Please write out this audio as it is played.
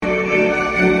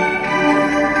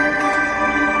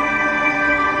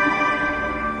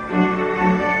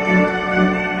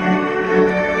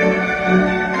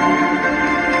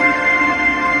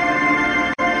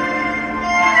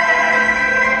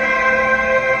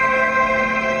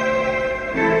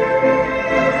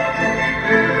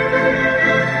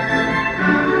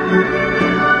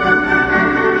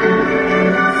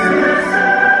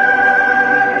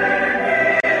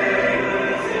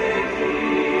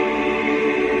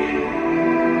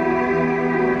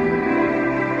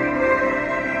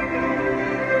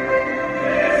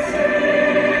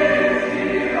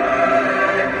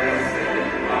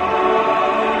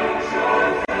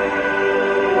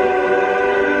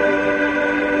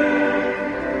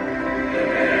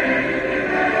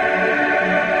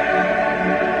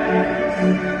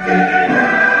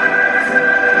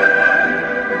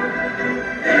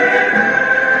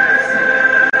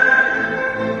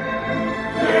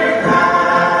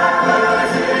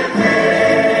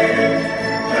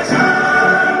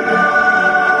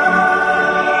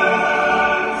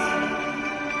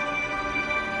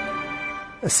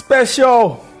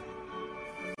special,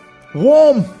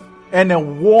 warm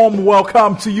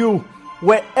welcome to you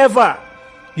wherever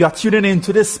you are tuning in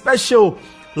to this special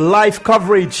live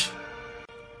coverage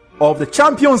of the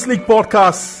Champions League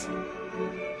podcast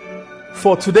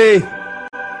for today.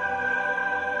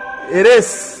 It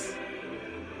is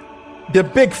the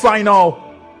big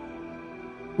final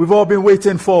we've all been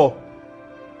waiting for.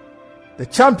 The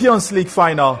Champions League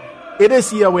final. It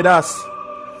is here with us.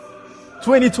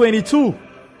 2022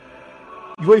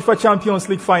 UEFA Champions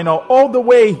League final, all the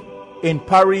way in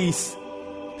Paris.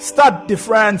 Stade de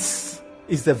France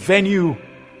is the venue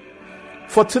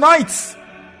for tonight's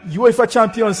UEFA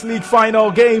Champions League final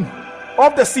game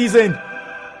of the season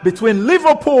between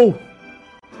Liverpool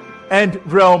and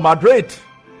Real Madrid.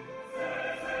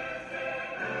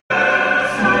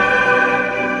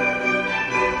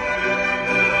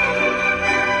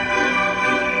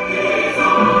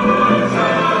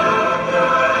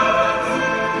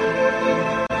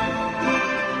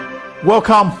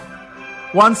 Welcome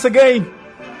once again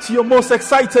to your most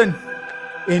exciting,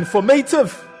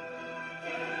 informative,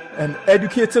 and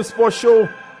educative sports show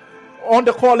on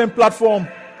the Calling platform.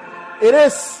 It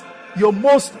is your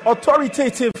most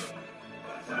authoritative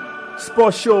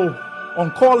sports show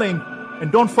on Calling.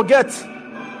 And don't forget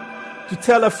to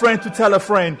tell a friend to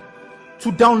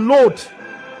download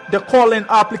the Calling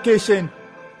application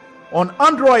on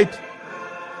Android,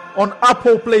 on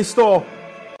Apple Play Store,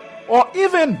 or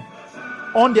even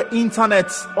on the internet,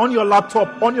 on your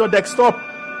laptop, on your desktop,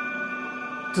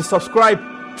 to subscribe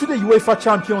to the UEFA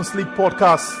Champions League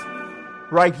podcast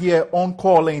right here on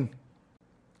Calling.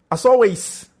 As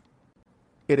always,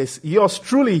 it is yours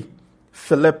truly,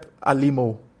 Philip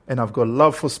Alimo, and I've got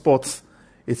love for sports.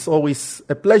 It's always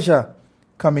a pleasure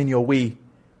coming your way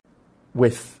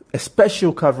with a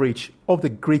special coverage of the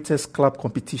greatest club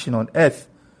competition on earth,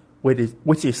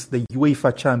 which is the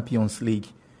UEFA Champions League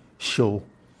show.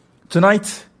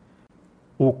 Tonight,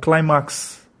 we'll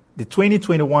climax the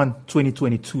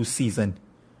 2021-2022 season.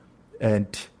 And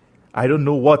I don't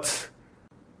know what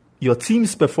your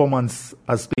team's performance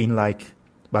has been like,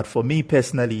 but for me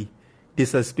personally,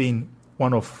 this has been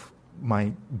one of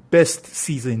my best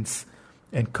seasons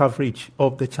and coverage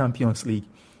of the Champions League,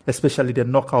 especially the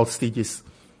knockout stages.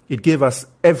 It gave us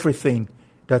everything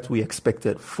that we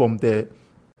expected, from the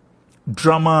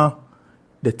drama,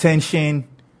 the tension,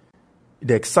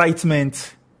 the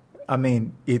excitement. I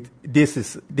mean,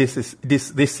 this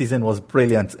season was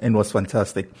brilliant and was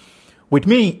fantastic. With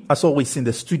me, as always, in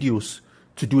the studios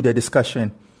to do the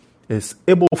discussion is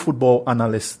able football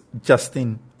analyst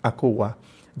Justin Akowa.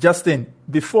 Justin,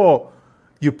 before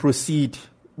you proceed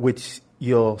with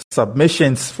your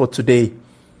submissions for today,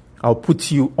 I'll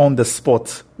put you on the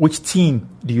spot. Which team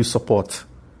do you support?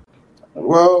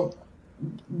 Well,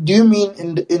 do you mean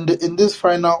in this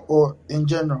final or in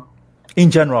general? In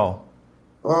general.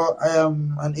 Well, I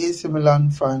am an AC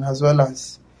Milan fan as well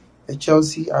as a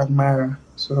Chelsea admirer.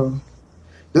 So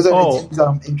those are the teams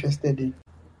I'm interested in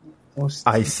most.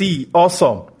 I see.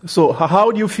 Awesome. So how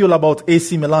do you feel about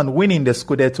AC Milan winning the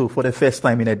Scudetto for the first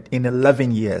time in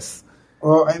 11 years?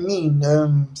 Well, I mean,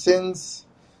 since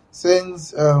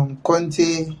Conte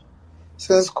and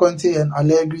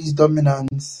Allegri's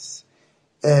dominance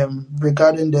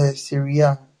regarding the Serie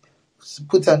A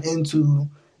put an end to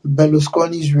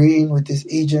Berlusconi's reign with his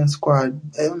agent squad.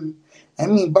 I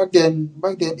mean, back then,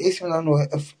 AC Milan were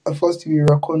a force to be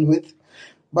reckoned with,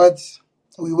 but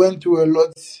we went through a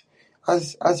lot.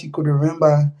 As you could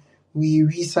remember, we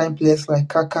re-signed players like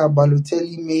Kaká.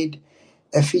 Balotelli made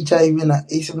a feature even at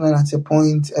AC Milan at a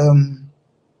point.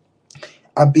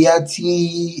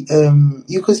 Abbiati,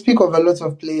 you could speak of a lot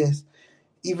of players,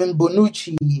 even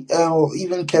Bonucci, or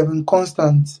even Kevin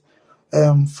Constant.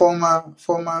 Former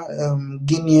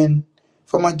Guinean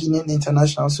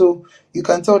international. So you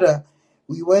can tell that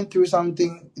we went through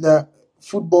something that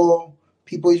football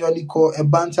people usually call a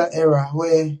banter era,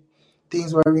 where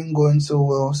things weren't going so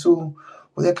well. So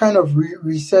with a kind of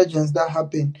resurgence that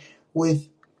happened with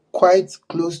quite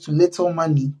close to little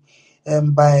money,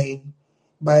 by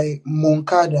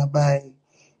Moncada, by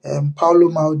Paolo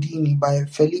Maldini, by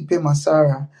Felipe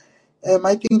Massara.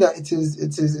 I think that it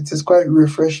is quite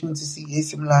refreshing to see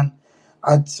AC Milan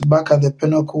back at the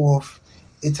pinnacle of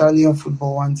Italian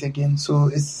football once again. So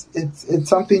it's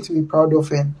something to be proud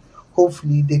of, and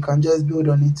hopefully they can just build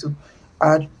on it to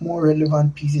add more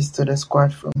relevant pieces to the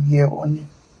squad from here on.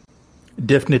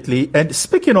 Definitely. And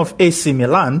speaking of AC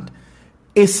Milan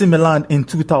in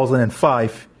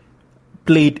 2005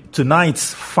 played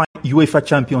tonight's UEFA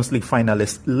Champions League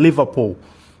finalist Liverpool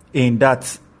in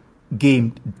that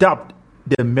game dubbed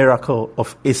the Miracle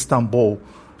of Istanbul.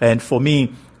 And for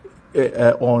me,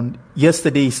 on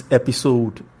yesterday's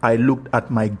episode, I looked at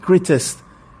my greatest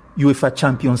UEFA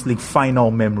Champions League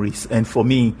final memories, and for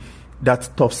me, that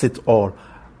tops it all.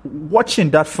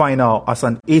 Watching that final as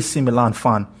an AC Milan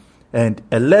fan and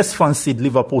a less fancied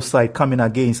Liverpool side coming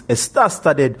against a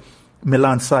star-studded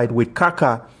Milan side with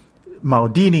Kaka,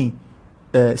 Maldini,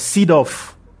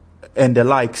 Seedorf, and the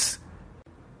likes,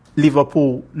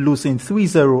 Liverpool losing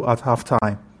 3-0 at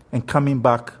halftime and coming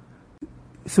back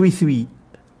 3-3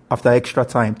 after extra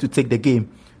time to take the game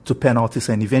to penalties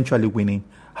and eventually winning.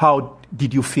 How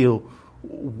did you feel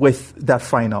with that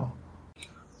final?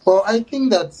 Well, I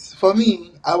think that for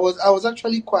me, I was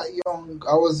actually quite young.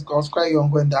 I was quite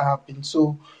young when that happened.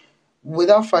 So with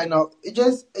that final, it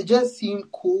just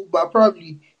seemed cool. But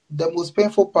probably the most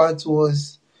painful part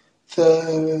was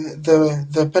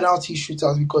the penalty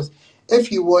shootouts, because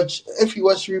if you watch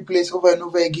replays over and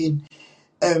over again,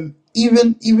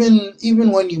 even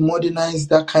when you modernize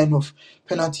that kind of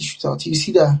penalty shootout, you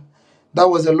see that that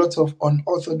was a lot of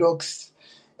unorthodox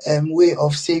way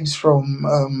of saves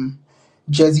from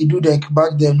Jerzy Dudek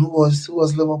back then, who was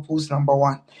Liverpool's number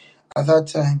one at that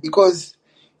time, because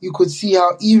you could see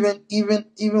how even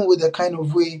with the kind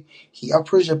of way he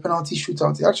approached the penalty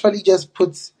shootout, he actually just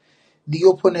puts the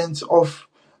opponent of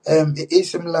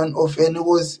AC Milan off, and it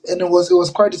was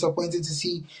quite disappointing to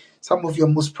see some of your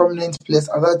most prominent players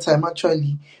at that time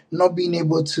actually not being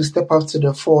able to step up to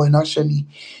the fore and actually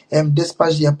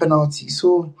dispatch their penalty.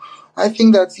 So I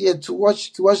think that, yeah, to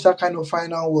watch that kind of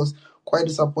final was quite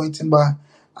disappointing. But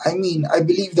I mean, I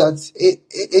believe that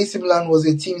AC Milan was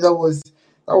a team that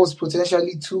was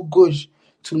potentially too good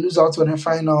to lose out on a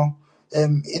final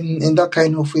in that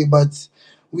kind of way. But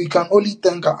we can only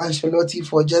thank Ancelotti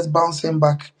for just bouncing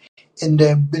back in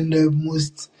the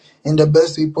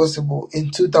best way possible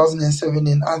in 2007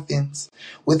 in Athens,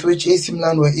 with which AC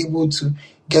Milan were able to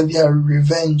get their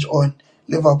revenge on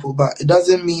Liverpool. But it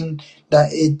doesn't mean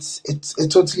that it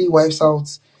totally wipes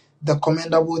out the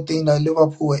commendable thing that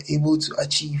Liverpool were able to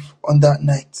achieve on that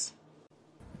night.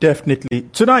 Definitely.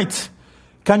 Tonight,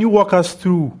 can you walk us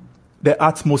through the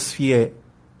atmosphere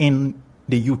in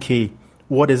the UK?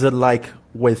 What is it like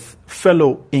with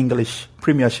fellow English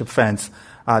Premiership fans?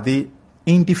 Are they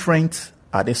indifferent?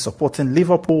 Are they supporting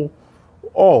Liverpool,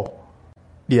 or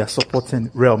they are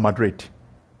supporting Real Madrid?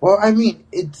 Well, I mean,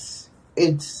 it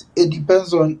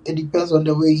depends on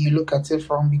the way you look at it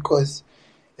from, because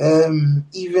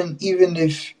even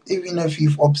if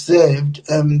you've observed,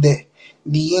 the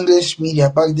English media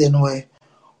back then were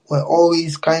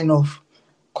always kind of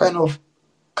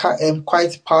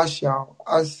quite partial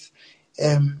as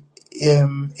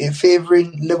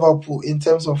favoring Liverpool in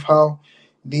terms of how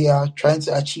they are trying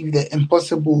to achieve the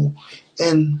impossible,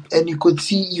 and you could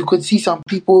see some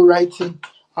people writing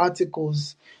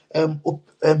articles,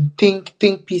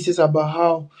 think pieces about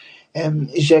how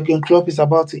Jurgen Klopp is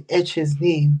about to etch his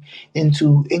name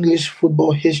into English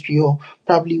football history, or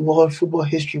probably world football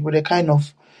history, with the kind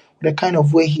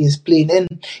of way he is playing.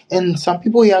 And some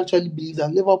people here actually believe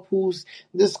that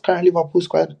this current Liverpool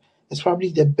squad is probably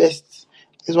the best,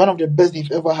 is one of the best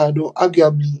they've ever had, or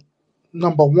arguably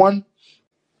number one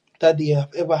that they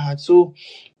have ever had. So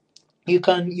you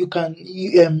can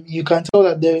tell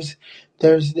that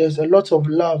there's a lot of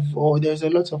love, or there's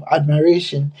a lot of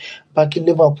admiration back in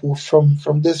Liverpool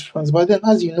from this fans. But then,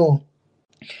 as you know,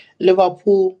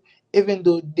 Liverpool, even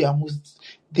though they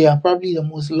are probably the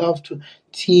most loved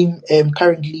team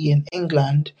currently in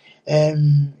England,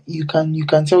 you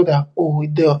can tell that, oh,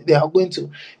 they are going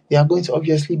to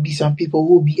obviously be some people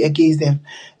who will be against them.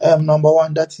 Number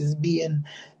one, that is being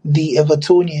the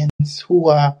Evertonians, who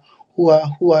are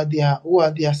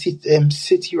their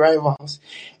city rivals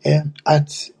in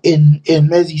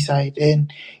Merseyside,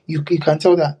 and you can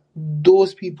tell that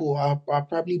those people are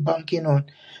probably banking on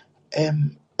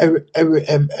a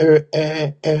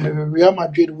Real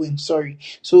Madrid win. Sorry.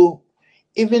 So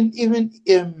even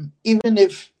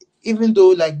though,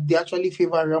 like, they actually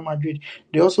favor Real Madrid,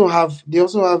 they also have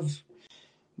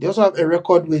a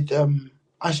record with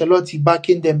Ancelotti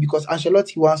backing them, because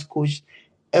Ancelotti once coached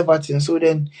Everton. So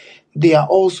then they are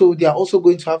also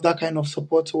going to have that kind of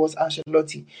support towards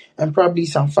Ancelotti, and probably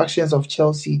some factions of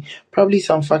Chelsea, probably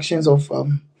some factions of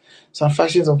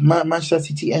Manchester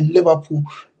City and Liverpool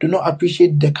do not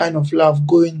appreciate the kind of love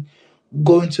going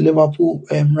to Liverpool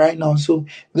right now. So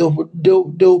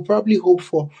they'll probably hope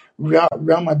for Real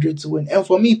Madrid to win. And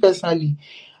for me personally,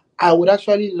 I would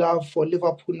actually love for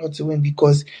Liverpool not to win,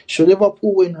 because should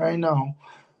Liverpool win right now,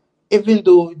 even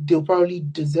though they'll probably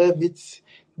deserve it,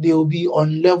 they'll be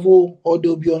on level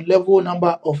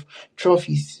number of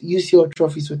trophies, UCL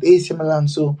trophies with AC Milan.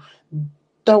 So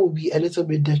would be a little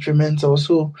bit detrimental.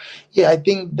 So yeah, I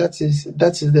think that is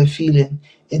the feeling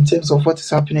in terms of what is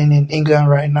happening in England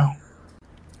right now.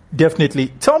 Definitely.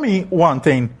 Tell me one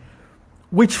thing.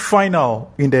 Which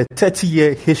final in the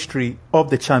 30-year history of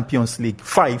the Champions League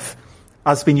 5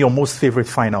 has been your most favorite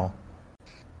final?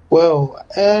 Well,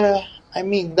 I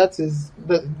mean that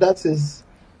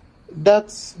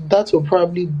will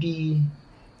probably be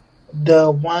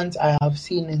the ones I have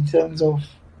seen in terms of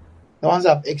the ones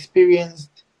I've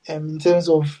experienced in terms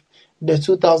of the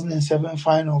 2007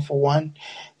 final for one.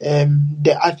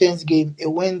 The Athens game, it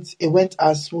went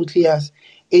as smoothly as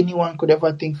anyone could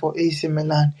ever think for AC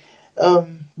Milan.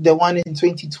 The one in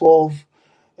 2012,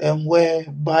 where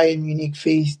Bayern Munich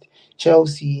faced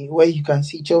Chelsea, where you can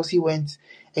see Chelsea went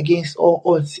against all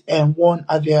odds and won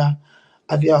at their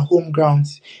home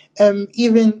grounds.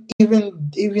 Even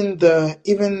the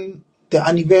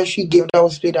anniversary game that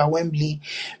was played at Wembley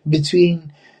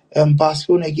between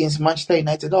Barcelona against Manchester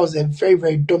United, that was a very,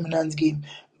 very dominant game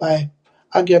by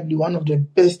arguably one of the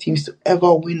best teams to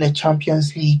ever win the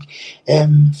Champions League,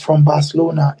 from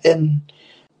Barcelona. And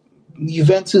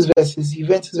Juventus versus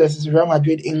Real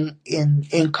Madrid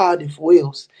in Cardiff,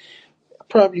 Wales.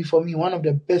 Probably for me, one of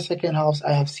the best second halves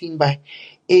I have seen by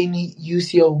any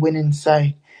UCL winning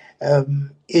side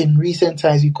in recent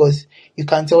times, because you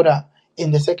can tell that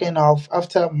in the second half,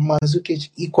 after Mandzukic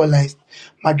equalized,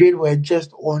 Madrid were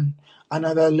just on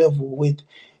another level, with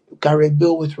Gareth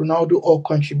Bale, with Ronaldo all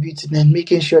contributing and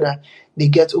making sure that they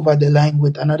get over the line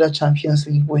with another Champions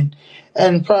League win.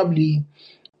 And probably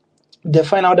the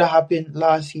final that happened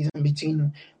last season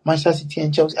between Manchester City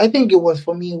and Chelsea, I think it was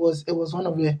one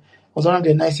of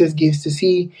the nicest games to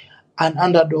see an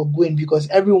underdog win, because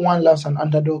everyone loves an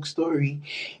underdog story,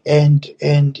 and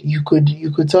you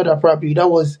could tell that probably that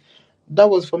was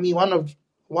for me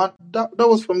that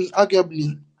was for me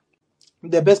arguably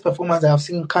the best performance I have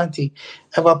seen Kante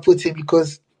ever put in,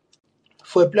 because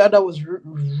for a player that was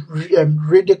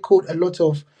ridiculed a lot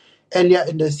of earlier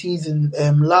in the season,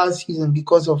 last season,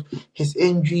 because of his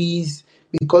injuries,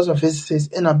 because of his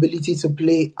inability to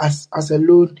play as a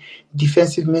lone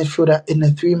defensive midfielder in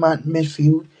a three-man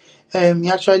midfield, he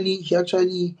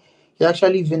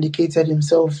actually vindicated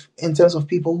himself in terms of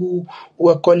people who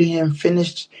were calling him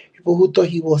finished, people who thought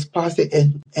he was past it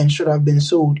and should have been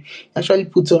sold. He actually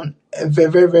put on a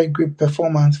very, very, very great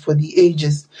performance for the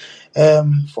ages,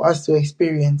 for us to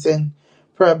experience. And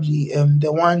probably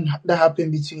the one that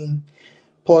happened between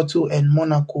Porto and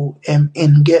Monaco, in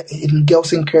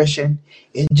Gelsenkirchen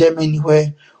in Germany,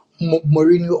 where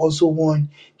Mourinho also won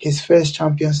his first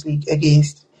Champions League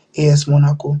against AS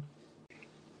Monaco.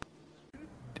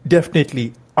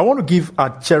 Definitely. I want to give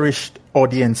our cherished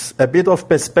audience a bit of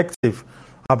perspective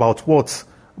about what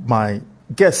my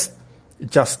guest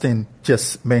Justin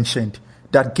just mentioned.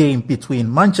 That game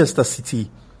between Manchester City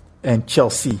and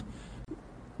Chelsea,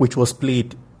 which was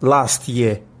played last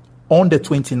year on the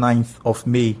 29th of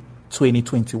May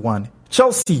 2021.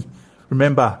 Chelsea,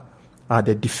 remember, are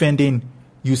the defending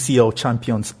UCL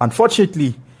champions.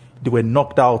 Unfortunately, they were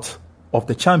knocked out of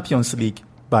the Champions League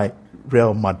by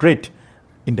Real Madrid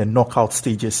in the knockout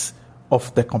stages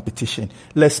of the competition.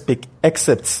 Let's pick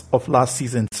excerpts of last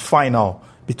season's final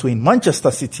between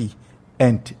Manchester City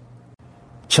and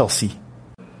Chelsea.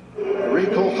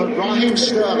 Recall for Raheem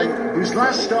Sterling, whose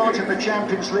last start in the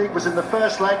Champions League was in the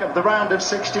first leg of the round of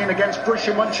 16 against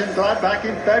Borussia Mönchengladbach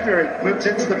in February. Moved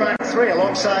into the back three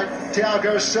alongside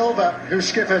Thiago Silva, who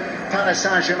skippered Paris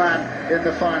Saint-Germain in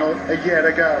the final a year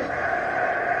ago.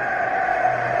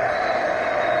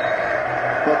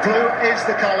 Well, blue is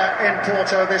the colour in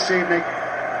Porto this evening.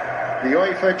 The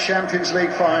UEFA Champions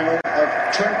League final of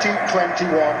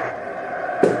 2021.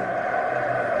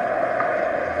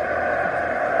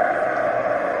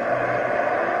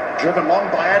 Driven long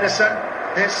by Edison.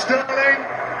 Here's Sterling.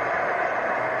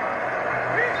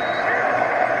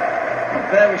 And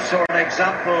there we saw an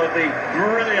example of the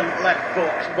brilliant left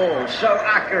foot ball so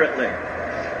accurately.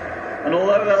 And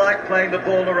although they like playing the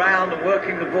ball around and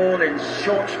working the ball in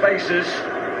short spaces,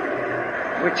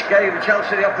 which gave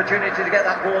Chelsea the opportunity to get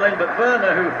that ball in, but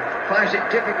Werner, who finds it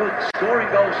difficult scoring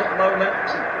goals at the moment,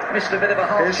 missed a bit of a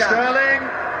half chance. Here's Sterling.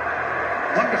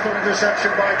 Wonderful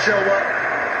interception by Chilwell.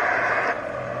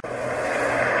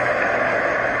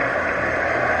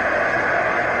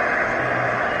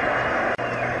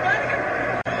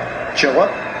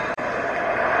 Chilwell.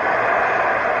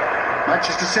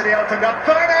 Manchester City opened up.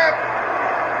 Werner!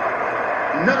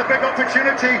 Another big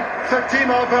opportunity for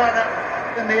Timo Werner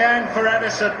in the end for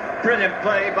Edison. Brilliant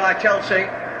play by Chelsea.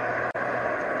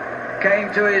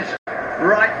 Came to his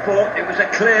right foot. It was a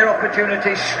clear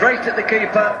opportunity straight at the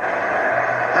keeper.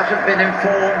 hasn't been in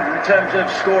form in terms of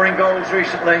scoring goals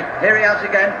recently. Here he has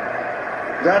again.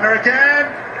 Werner again.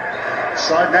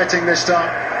 Side netting this time.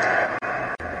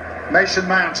 Mason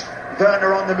Mount.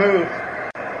 Werner on the move.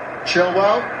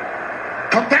 Chilwell.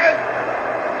 Conte.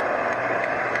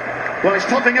 Well, he's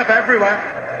popping up everywhere.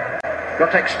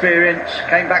 Got experience.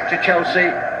 Came back to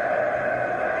Chelsea.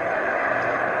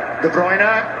 De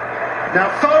Bruyne. Now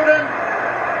Foden.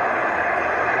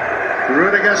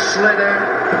 Rudiger slid in.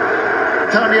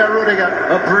 Antonio Rudiger.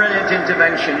 A brilliant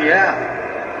intervention, yeah.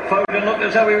 Foden looked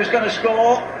as though he was going to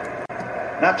score.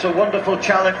 That's a wonderful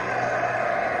challenge.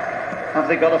 Have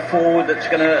they got a forward that's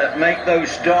going to make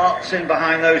those darts in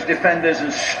behind those defenders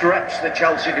and stretch the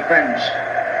Chelsea defence?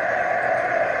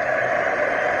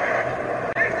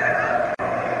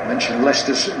 Mentioned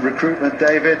Leicester's recruitment,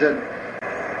 David, and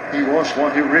he was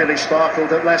one who really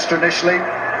sparkled at Leicester initially.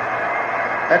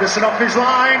 Ederson off his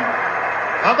line.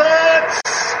 Havertz!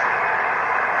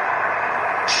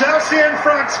 Chelsea in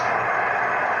front.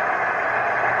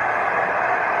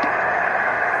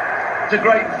 It's a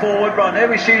great forward run. Here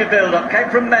we see the build-up. Came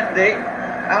from Mendy.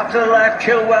 Out to the left.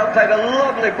 Chilwell played a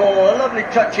lovely ball, a lovely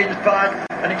touch inside.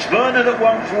 And it's Werner that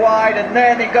runs wide. And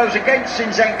then it goes against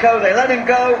Zinchenko. They let him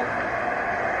go.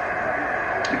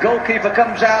 The goalkeeper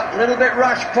comes out a little bit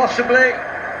rash, possibly.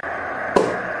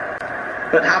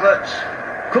 But Havertz,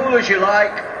 cool as you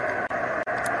like.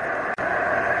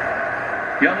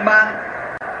 Young man.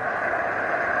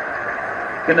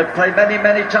 Going to play many,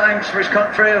 many times for his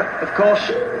country, of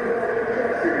course.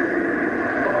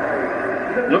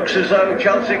 Looks as though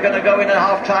Chelsea are going to go in at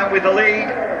half-time with the lead.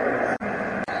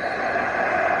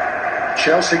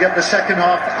 Chelsea get the second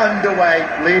half underway,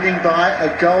 leading by a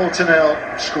goal to nil.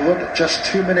 Scored just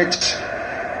 2 minutes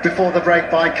before the break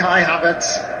by Kai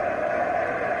Havertz.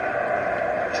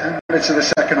 10 minutes of the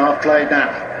second half played now.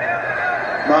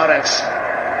 Mahrez.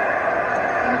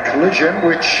 A collision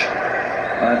which...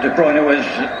 De Bruyne was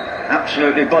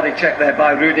absolutely body checked there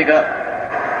by Rudiger.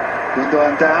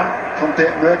 Gundogan down. Conte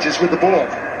emerges with the ball.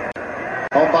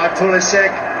 On by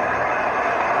Pulisic.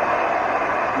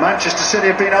 Manchester City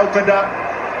have been opened up.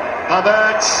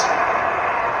 Havertz.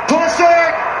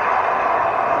 Pulisic!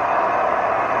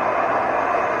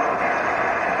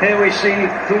 Here we see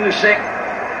Pulisic.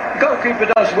 Goalkeeper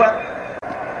does well.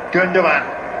 Gundogan.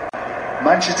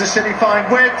 Manchester City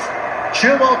find width.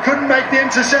 Chilwell couldn't make the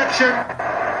interception,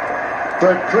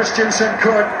 but Christensen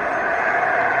could.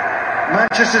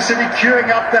 Manchester City queuing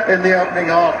up there in the opening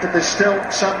half, but there's still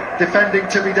some defending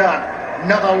to be done.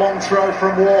 Another long throw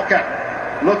from Walker,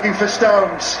 looking for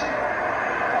Stones.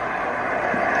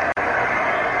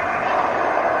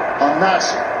 On that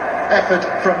effort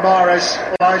from Mahrez,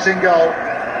 lies in goal.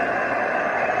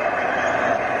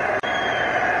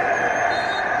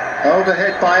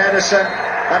 Overhit by Ederson,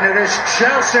 and it is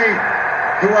Chelsea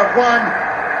who have won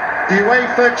the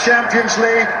UEFA Champions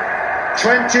League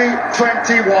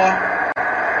 2021.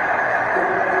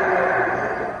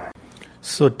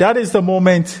 So that is the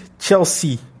moment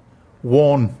Chelsea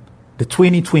won the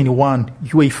 2021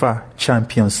 UEFA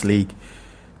Champions League.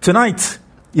 Tonight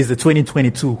is the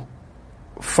 2022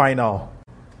 final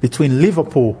between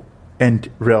Liverpool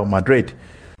and Real Madrid.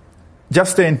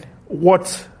 Justin,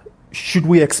 what should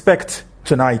we expect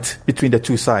tonight between the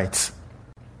two sides?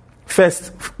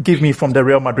 First, give me from the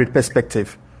Real Madrid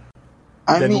perspective.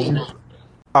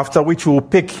 After which we'll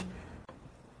pick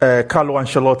Carlo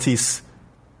Ancelotti's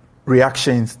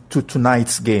reactions to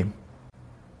tonight's game.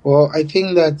 Well, I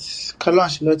think that Carlo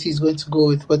Ancelotti is going to go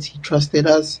with what he trusted,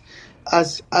 as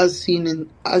seen in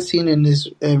his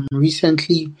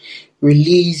recently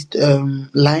released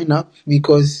lineup,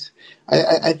 because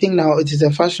I think now it is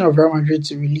a fashion of Real Madrid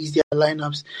to release their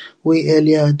lineups way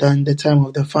earlier than the time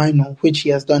of the final, which he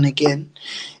has done again,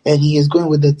 and he is going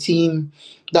with the team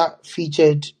that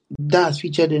has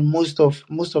featured in most of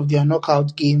their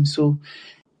knockout games. So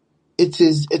it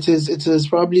is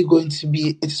probably going to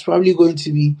be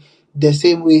the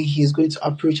same way he is going to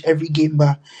approach every game,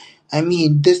 but I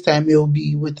mean, this time it will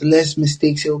be with less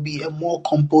mistakes. It will be a more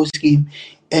composed game,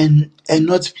 and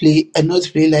not play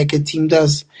like a team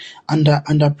that's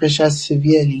under pressure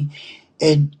severely.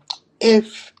 And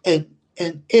if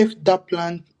that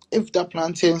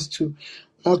plan tends to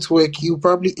not work, you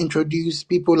probably introduce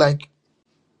people like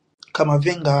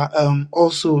Camavinga.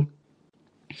 Also,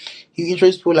 you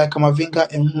introduce people like Camavinga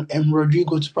and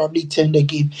Rodrigo to probably turn the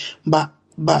game, but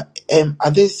in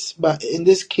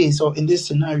this case, or in this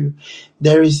scenario,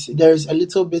 there's a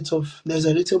little bit of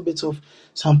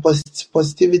some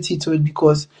positivity to it,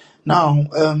 because now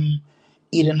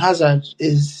Eden Hazard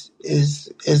is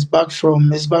back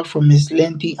from his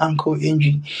lengthy ankle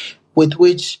injury, with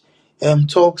which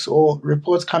talks or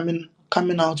reports coming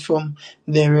out from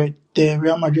the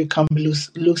Real Madrid camp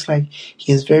looks like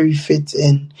he is very fit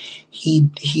and he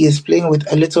is playing with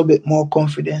a little bit more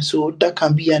confidence. So that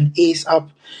can be an ace up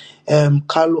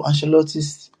Carlo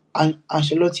Ancelotti's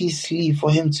sleeve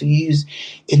for him to use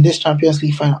in this Champions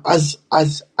League final, as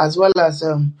well as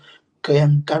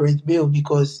Gareth Bale,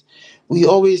 because we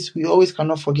always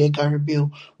cannot forget Gareth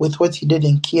Bale with what he did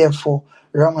in Kiev for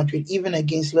Real Madrid, even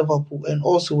against Liverpool, and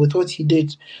also with what he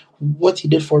did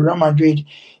for Real Madrid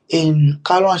in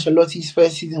Carlo Ancelotti's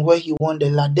first season, where he won the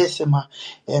La Decima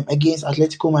against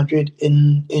Atletico Madrid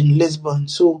in Lisbon.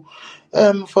 So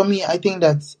for me, I think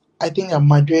that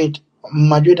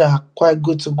Madrid are quite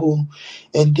good to go,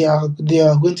 and they are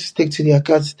going to stick to their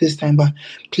cards this time, but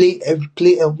play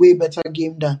a way better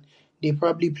game than they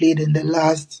probably played in the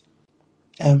last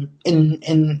in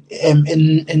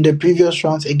the previous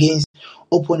rounds against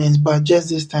opponents. But just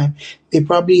this time, they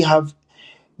probably have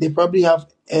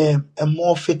a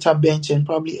more fitter bench and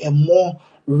probably a more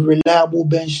reliable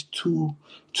bench to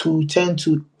turn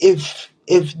to if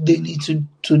they need to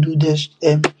do this.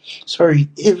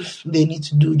 If they need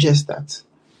to do just that.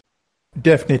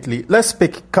 Definitely. Let's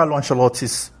pick Carlo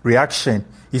Ancelotti's reaction.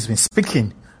 He's been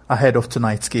speaking ahead of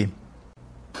tonight's game.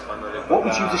 What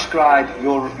would you describe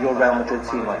your Real Madrid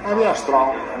team like? We are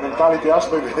strong. Mentality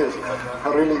aspect is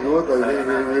really good. I think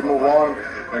we move on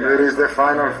and we reach the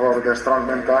final for the strong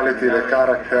mentality, the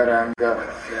character, and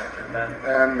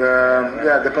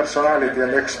the personality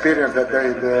and the experience that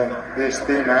this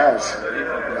team has.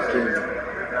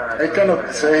 I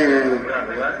cannot say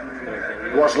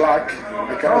it was luck.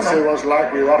 I cannot say it was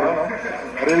luck. We were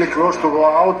really close to go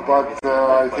out, but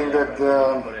I think that.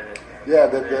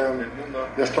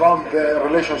 The strong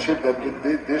relationship that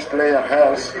this player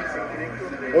has,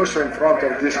 also in front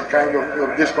of this kind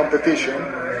of this competition,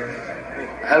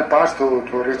 help us to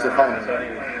reach the final.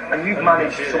 And you've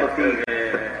managed some of the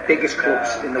biggest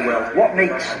clubs in the world. What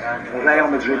makes Real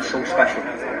Madrid so special?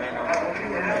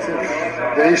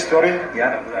 The history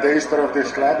of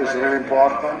this club is really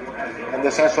important, and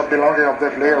the sense of belonging of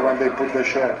the player when they put the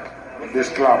shirt of this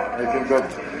club. I think that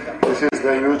this is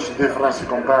the huge difference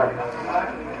compared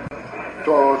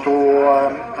to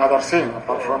other teams.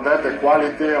 Apart from that, the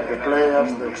quality of the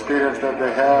players, the experience that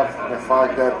they have, the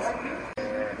fact that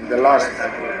in the last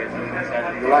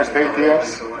 8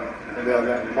 years,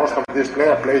 most of these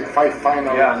players played 5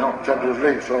 final Champions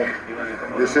League. So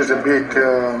this is a big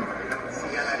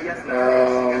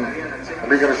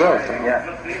result. Yeah.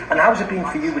 And how's it been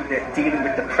for you with dealing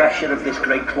with the pressure of this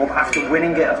great club after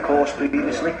winning it, of course,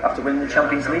 previously, after winning the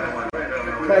Champions League?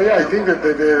 I think that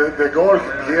the goal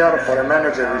here for a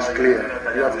manager is clear.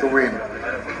 You have to win,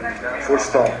 full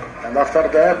stop. And after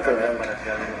that,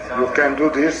 you can do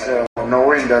this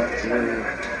knowing that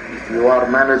you are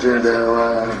managing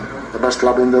the best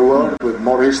club in the world with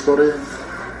more history,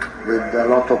 with a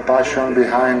lot of passion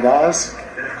behind us.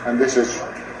 And this is,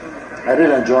 I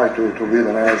really enjoy to be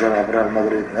the manager of Real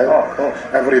Madrid. Of course.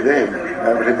 Every day.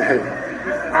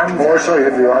 And also,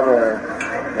 if you have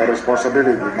a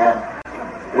responsibility,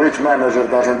 which manager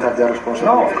doesn't have the responsibility?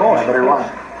 No, of course. Everyone.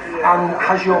 And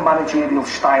has your managerial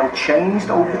style changed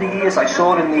over the years? I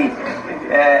saw in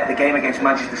the game against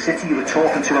Manchester City, you were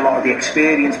talking to a lot of the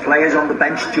experienced players on the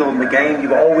bench during the game. You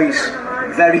were always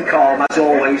very calm, as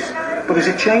always. But has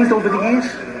it changed over the years?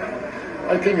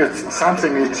 I think it's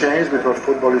something is changed because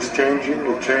football is changing.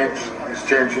 It's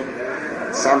changing.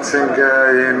 Something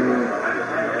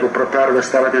to prepare the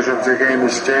strategy of the game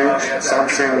is changed.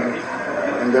 Something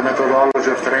in the methodology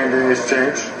of training is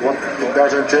changed. What it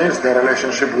doesn't change, the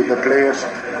relationship with the players,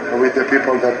 with the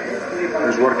people that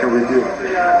is working with you.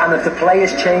 And if the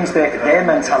players change their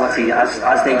mentality as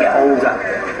they get older?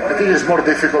 I think it's more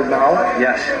difficult now.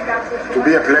 Yes. To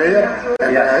be a player,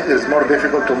 and it's more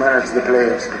difficult to manage the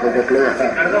players because the players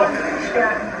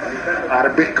are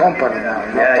a big company now,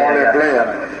 not only a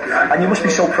player. And you must be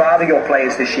so proud of your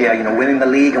players this year, winning the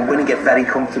league and winning it very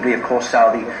comfortably. Of course,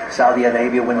 Saudi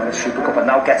Arabia winning the Super Cup and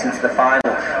now getting to the final.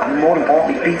 And more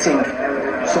importantly, beating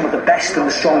some of the best and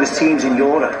the strongest teams in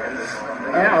Europe.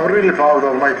 I'm really proud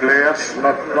of my players,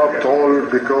 not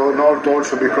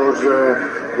also because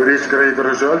we reached great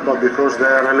result, but because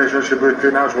their relationship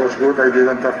between us was good. I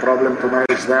didn't have problem to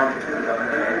manage them.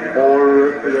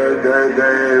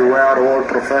 They were all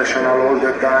professional all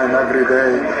the time, every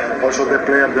day. Also the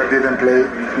player that didn't play.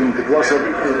 It was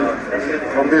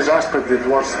from this aspect, it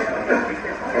was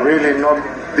really not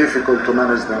difficult to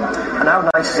manage them. And how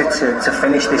nice is it to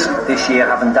finish this year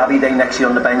having Davide next year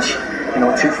on the bench?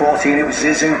 2014 it was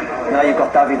Zizou, Now you've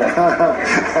got Davide.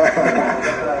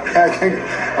 I think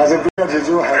as a player you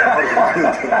do have more fun.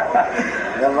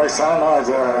 And my son is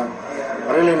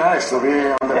really nice to be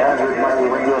on the bench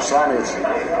with your son. It's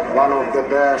one of the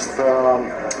best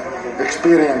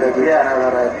experience that you can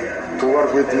ever have. To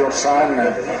work with your son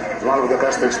is one of the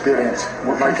best experience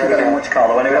of my career. Thank you very much,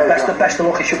 Carlo. Anyway, best of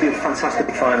luck. It should be a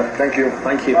fantastic final. Thank you.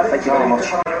 Thank you very much.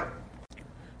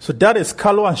 So that is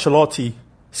Carlo Ancelotti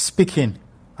speaking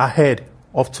ahead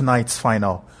of tonight's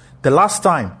final. The last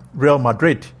time Real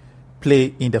Madrid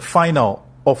played in the final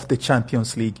of the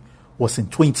Champions League was in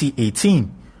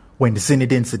 2018 when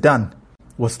Zinedine Zidane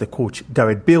was the coach.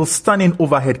 Gareth Bale's stunning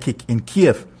overhead kick in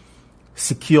Kiev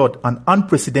secured an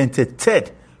unprecedented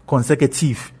third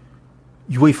consecutive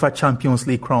UEFA Champions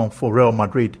League crown for Real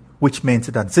Madrid, which meant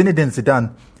that Zinedine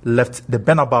Zidane left the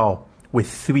Bernabeu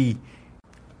with 3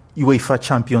 UEFA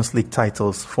Champions League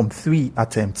titles from 3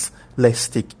 attempts. Let's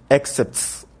take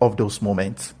excerpts of those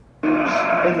moments. In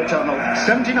the tunnel,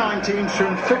 79 teams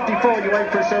from 54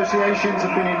 UEFA associations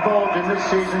have been involved in this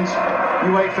season's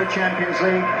UEFA Champions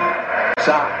League.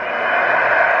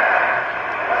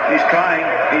 He's crying,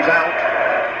 he's out.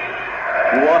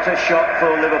 What a shot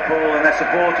for Liverpool and their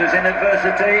supporters in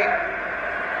adversity.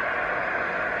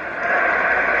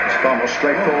 It's far more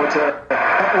straightforward to...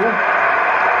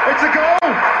 It's a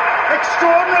goal!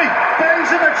 Extraordinary!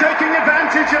 Benzema taking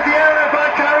advantage of the error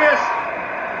by Karius.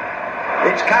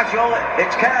 It's casual,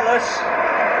 it's careless.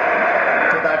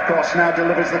 But that cross now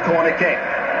delivers the corner kick.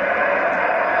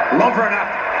 Lovren up.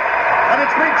 And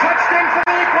it's been touched in for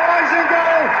the equalising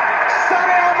goal.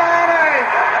 Sadio Mane!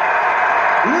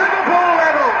 Liverpool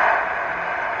level.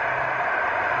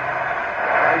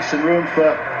 Some room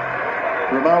for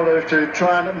Ronaldo to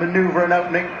try and manoeuvre an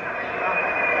opening.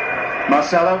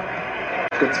 Marcelo,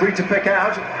 got 3 to pick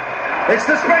out. It's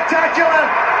the spectacular.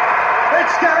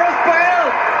 It's Gareth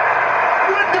Bale.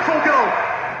 Wonderful goal.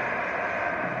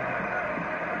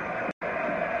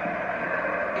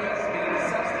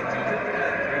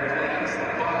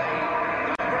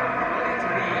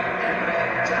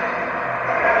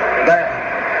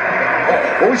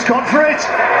 Oh, he's gone for it!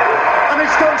 And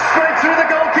it's gone straight through the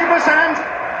goalkeeper's hand!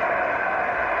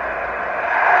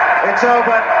 It's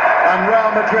over, and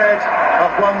Real Madrid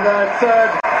have won their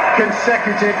 3rd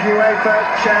consecutive UEFA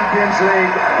Champions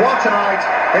League. What a night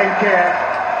in Kiev.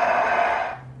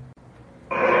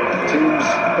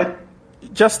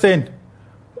 Justin,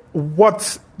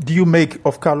 what do you make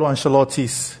of Carlo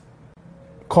Ancelotti's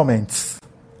comments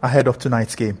ahead of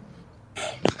tonight's game?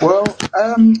 Well,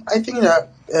 I think that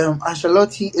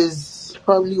Ancelotti is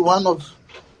probably one of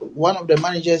the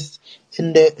managers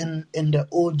in the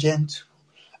old gen to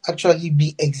actually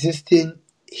be existing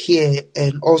here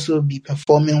and also be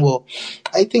performing well.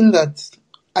 I think that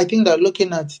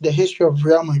looking at the history of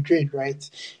Real Madrid, right?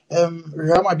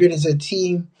 Real Madrid is a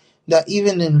team that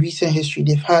even in recent history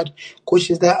they've had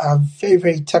coaches that are very,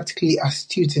 very tactically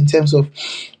astute in terms of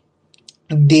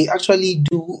they actually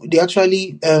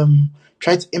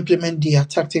try to implement their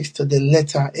tactics to the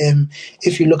letter.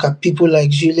 If you look at people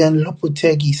like Julian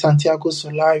Lopetegui, Santiago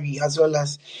Solari, as well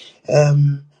as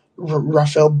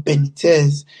Rafael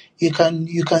Benitez, you can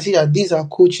see that these are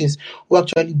coaches who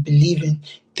actually believe in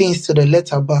things to the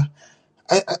letter. But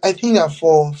I think that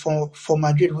for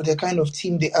Madrid, with the kind of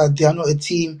team they are not a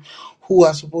team who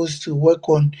are supposed to work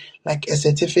on like a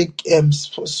specific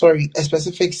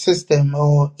system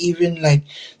or even like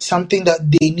something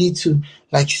that they need to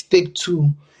like stick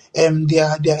to. They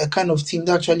are a kind of team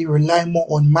that actually rely more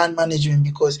on man management,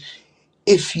 because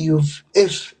if you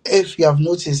have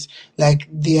noticed, like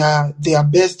their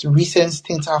best recent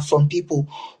stints are from people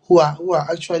who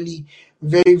are actually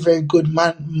very, very good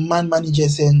man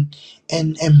managers and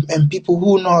people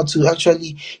who know how to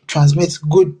actually transmit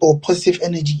good or positive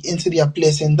energy into their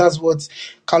players, and that's what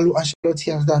Carlo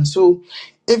Ancelotti has done. So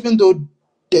even though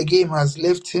the game has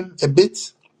left him a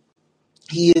bit,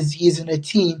 he is in a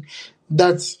team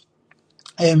that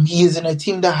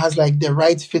has like the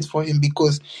right fit for him,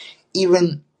 because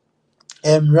even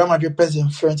Real Madrid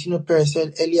president Florentino Perez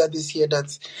said earlier this year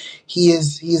that he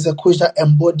is a coach that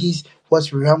embodies what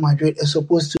Real Madrid is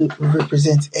supposed to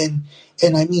represent, and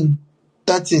I mean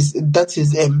that is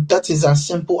as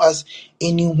simple as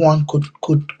anyone could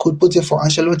put it for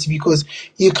Ancelotti, because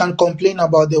you can complain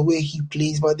about the way he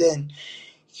plays, but then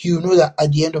you know that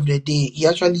at the end of the day, he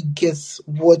actually gets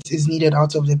what is needed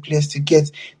out of the players to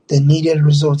get the needed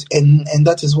results, and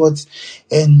that is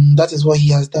what he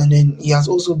has done. And he has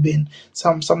also been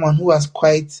someone who has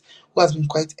been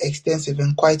quite extensive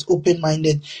and quite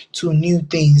open-minded to new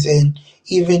things, and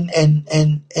even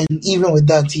with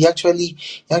that, he actually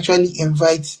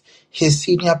invites his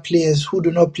senior players who do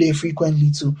not play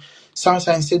frequently to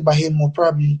sometimes sit by him or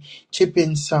probably chip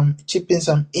in some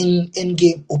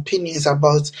in-game opinions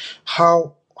about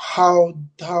how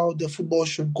the football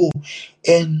should go,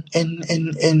 and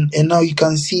now you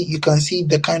can see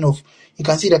the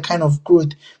kind of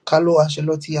growth Carlo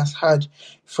Ancelotti has had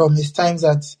from his times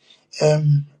at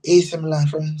AC Milan,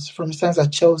 from his times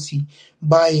at Chelsea,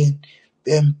 Bayern,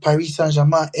 Paris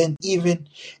Saint-Germain, and even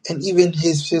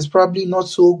his probably not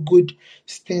so good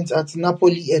stints at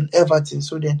Napoli and Everton.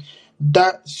 So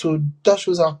that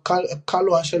shows how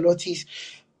Carlo Ancelotti's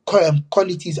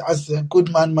qualities as a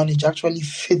good man manager actually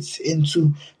fits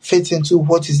into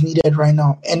what is needed right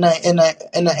now. And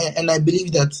I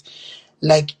believe that,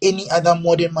 like any other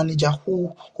modern manager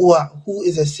who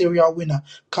is a serial winner,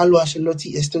 Carlo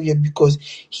Ancelotti is still here because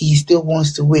he still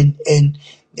wants to win, and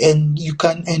you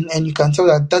can tell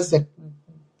that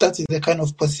that is the kind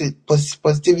of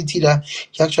positivity that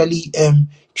he actually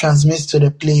transmits to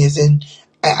the players. And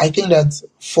I think that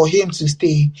for him to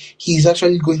stay, he's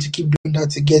actually going to keep doing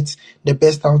that to get the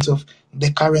best out of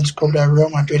the current squad that Real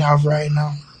Madrid have right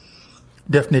now.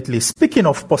 Definitely. Speaking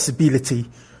of possibility,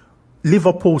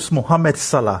 Liverpool's Mohamed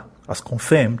Salah has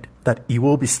confirmed that he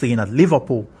will be staying at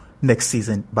Liverpool next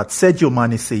season, but Sadio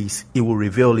Mane says he will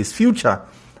reveal his future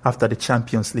after the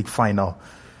Champions League final.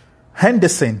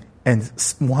 Henderson and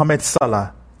Mohamed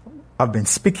Salah have been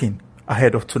speaking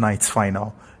ahead of tonight's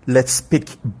final. Let's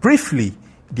speak briefly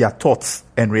their thoughts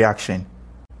and reaction.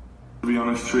 To be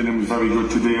honest, training was very good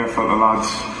today. I felt the lads,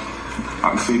 I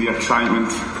can see the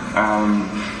excitement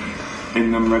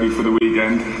in them, ready for the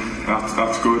weekend.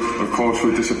 That's good. Of course,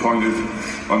 we're disappointed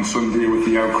on Sunday with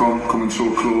the outcome, coming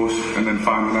so close and then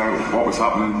finding out what was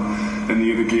happening in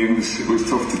the other games. It was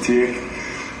tough to take,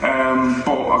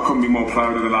 but I couldn't be more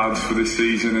proud of the lads for this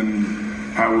season and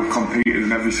how we've competed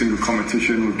in every single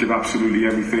competition. We've given absolutely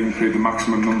everything, played the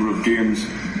maximum number of games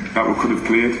that we could have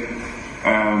played.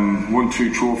 Won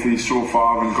 2 trophies so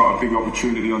far and got a big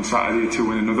opportunity on Saturday to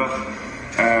win another.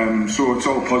 So it's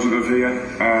all positive here.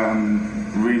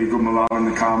 Really good morale in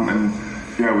the camp, and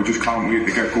yeah, we just can't wait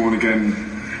to get going again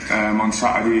on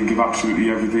Saturday and give absolutely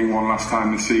everything one last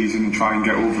time this season and try and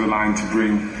get over the line to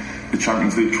bring the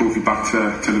Champions League trophy back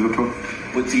to Liverpool.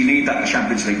 But do you need that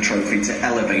Champions League trophy to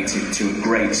elevate it to a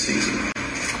great season?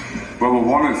 Well, we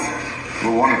want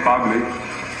it badly.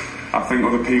 I think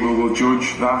other people will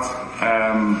judge that.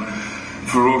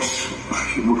 For us,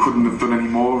 we couldn't have done any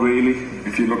more really.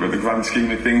 If you look at the grand scheme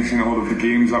of things, all of the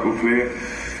games that we play,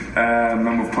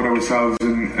 and we've put ourselves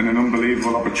in an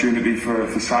unbelievable opportunity for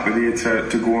Saturday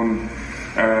to go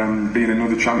and be in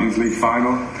another Champions League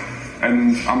final.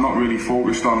 And I'm not really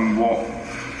focused on what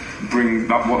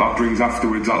that brings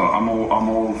afterwards. I'm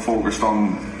all focused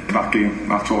on that game.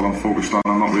 That's all I'm focused on.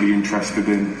 I'm not really interested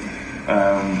in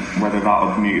whether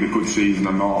that'll make it a good season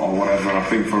or not or whatever. I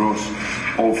think for us,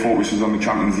 all focus is on the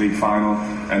Champions League final,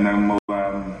 and then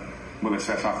we'll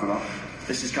assess after that.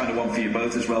 This is kind of one for you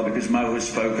both as well, because Mo has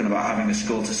spoken about having a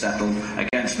score to settle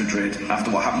against Madrid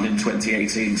after what happened in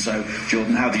 2018. So,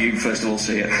 Jordan, how do you first of all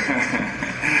see it?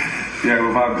 Yeah,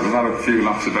 we've had a few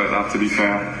laughs about that, to be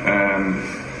fair.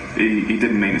 He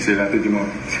didn't mean to say that, did you, Mo?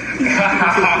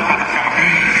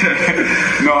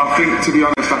 No, I think, to be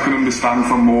honest, I can understand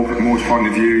from Mo's point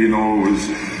of view. It was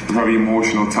a very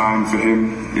emotional time for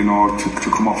him, to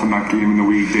come off in that game in the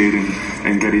way he did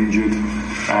and get injured.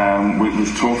 It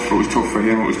was tough. It was tough for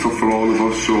him. It was tough for all of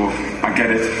us. So I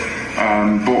get it.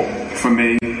 But for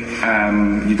me,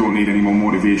 you don't need any more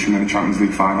motivation than a Champions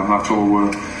League final. That's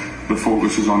all the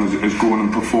focus is on, is going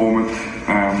and performing.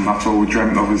 That's all we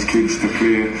dreamt of as kids, to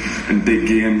play in big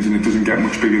games, and it doesn't get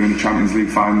much bigger than the Champions League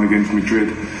final against Madrid.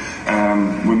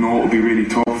 We know it'll be really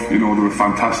tough. They're a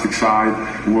fantastic side,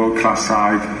 world-class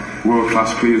side,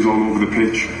 world-class players all over the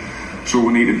pitch. So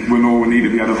we know we need to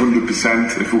be at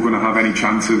 100% if we're going to have any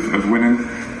chance of winning.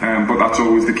 But that's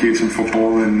always the case in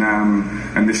football,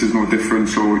 and this is no different.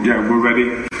 So yeah, we're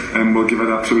ready, and we'll give it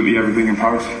absolutely everything in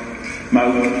Paris. Mo,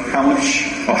 how much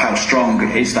or how strong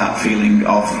is that feeling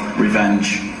of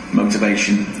revenge,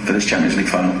 motivation for this Champions League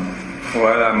final?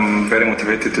 Well, I'm very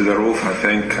motivated to the roof. I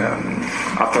think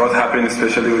after what happened,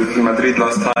 especially with Madrid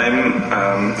last time,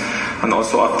 and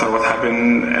also after what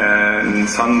happened on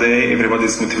Sunday,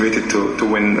 everybody's motivated to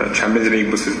win the Champions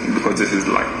League because this is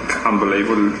like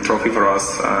unbelievable trophy for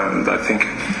us. And I think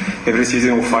every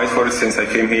season we fight for it since I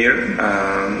came here,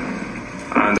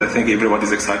 and I think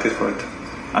everybody's excited for it.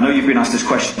 I know you've been asked this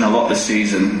question a lot this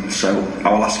season, so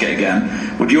I will ask it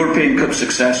again. Would European Cup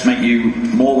success make you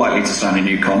more likely to sign a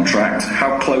new contract?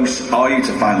 How close are you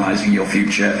to finalising your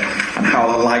future? And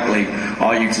how likely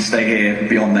are you to stay here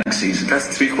beyond next season? That's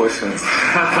 3 questions.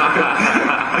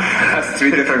 That's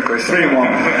 3 different questions. 3 in 1.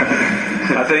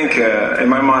 I think in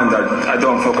my mind I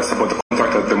don't focus about the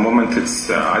contract at the moment.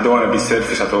 I don't want to be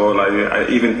selfish at all. I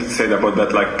even said about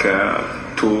that like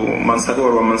 2 months ago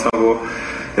or 1 month ago.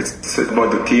 It's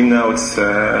about the team now. It's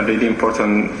a really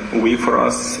important week for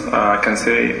us. I can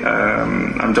say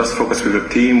I'm just focused with the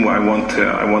team. I want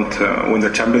to win the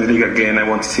Champions League again. I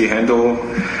want to see Hendo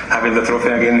having the trophy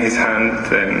again in his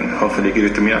hand and hopefully give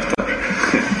it to me after.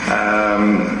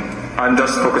 I'm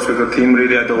just focused with the team.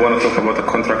 Really, I don't want to talk about the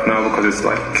contract now because it's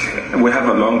like we have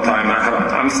a long time.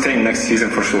 I'm staying next season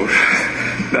for sure.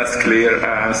 That's clear.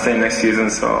 I'm staying next season.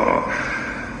 So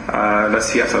let's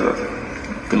see after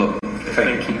that. Good luck.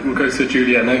 Thank you. We'll go to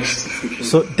Julia next.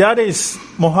 So that is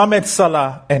Mohamed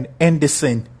Salah and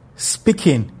Henderson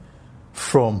speaking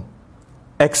from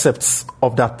excerpts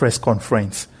of that press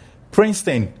conference.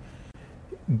 Princeton,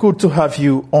 good to have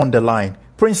you on the line.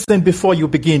 Princeton, before you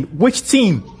begin, which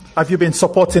team have you been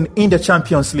supporting in the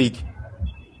Champions League?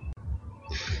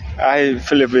 Hi,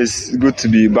 Philip. It's good to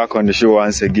be back on the show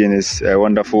once again. It's a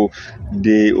wonderful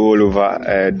day all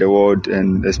over the world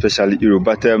and especially Europe.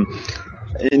 But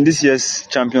in this year's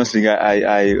Champions League,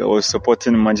 I was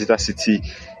supporting Manchester City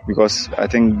because I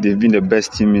think they've been the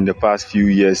best team in the past few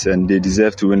years and they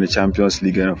deserve to win the Champions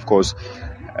League. And of course,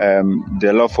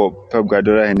 the love for Pep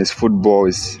Guardiola and his football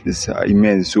is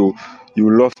immense. So you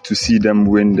would love to see them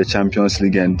win the Champions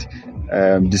League and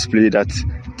display that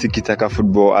tiki-taka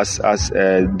football as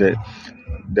the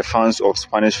fans of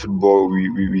Spanish football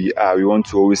we are. We want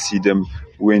to always see them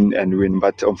win and win.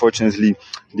 But unfortunately,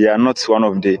 they are not one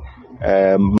of the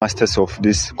masters of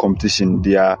this competition.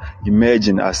 They are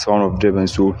emerging as one of them, and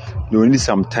so they will need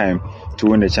some time to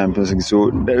win the Champions League. So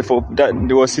for that,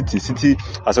 there was City. City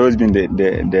has always been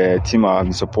the team I've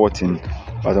been supporting,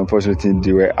 but unfortunately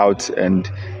they were out and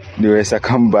they were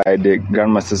succumbed by the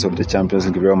grandmasters of the Champions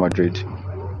League, Real Madrid.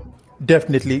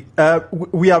 Definitely.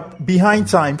 We are behind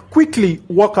time. Quickly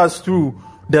walk us through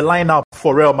the lineup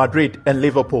for Real Madrid and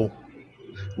Liverpool.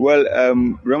 Well,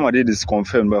 Real Madrid is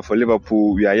confirmed, but for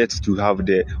Liverpool, we are yet to have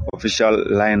the official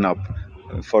lineup.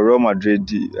 For Real Madrid,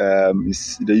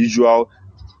 it's the usual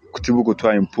Thibaut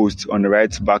Courtois in post. On the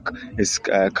right back is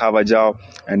Carvajal,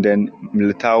 and then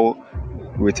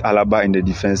Militao with Alaba in the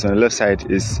defense. On the left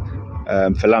side is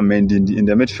Ferland Mendy. In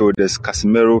the midfield, there's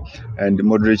Casemiro and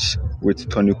Modric with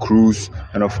Toni Kroos,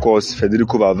 and of course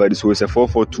Federico Valverde. So it's a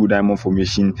 4-4-2 diamond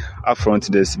formation. Up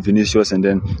front, there's Vinicius and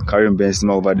then Karim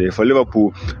Benzema over there. For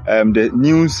Liverpool, the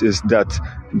news is that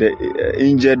the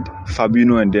injured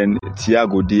Fabinho and then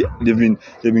Thiago, they've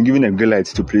been given a green light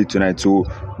to play tonight. So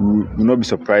we will not be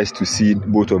surprised to see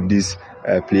both of these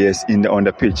players on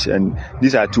the pitch, and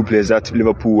these are 2 players that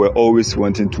Liverpool were always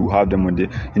wanting to have them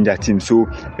in their team. So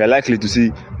we are likely to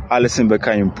see Alisson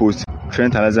Becker in post,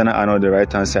 Trent Alexander-Arnold on the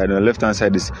right hand side. On the left hand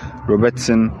side is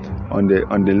Robertson on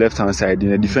the left hand side. In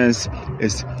the defense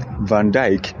is Van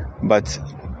Dijk, but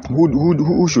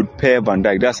who should pair Van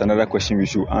Dijk? That's another question we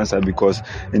should answer, because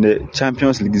in the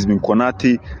Champions League it's been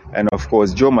Konate and of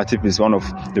course Joe Matip is one of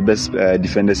the best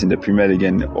defenders in the Premier League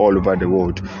and all over the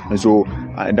world. And so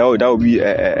that would be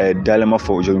a dilemma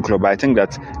for Jurgen Klopp. But I think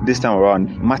that this time around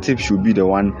Matip should be the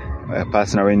one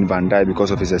partnering Van Dijk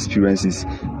because of his experience.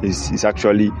 He's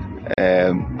actually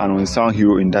an unsung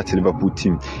hero in that Liverpool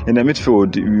team. In the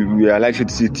midfield, we are likely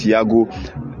to see Thiago,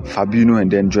 Fabinho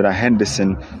and then Jordan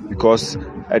Henderson, because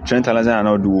Trent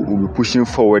Alexander-Arnold will be pushing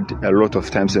forward a lot of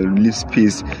times and leave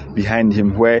space behind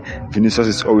him where Vinicius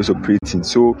is always operating.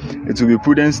 So it will be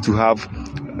prudent to have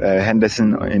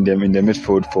Henderson in the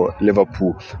midfield for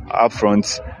Liverpool. Up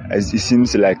front, as it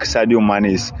seems like Sadio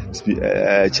Mane's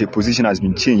position has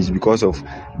been changed because of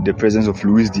the presence of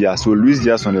Luis Diaz. So Luis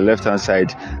Diaz on the left hand side,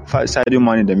 Sadio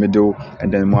Mane in the middle,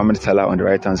 and then Mohamed Salah on the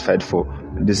right hand side for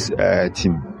this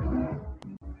team.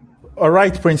 All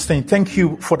right, Princeton, thank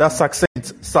you for that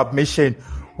succinct submission.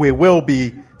 We will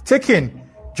be taking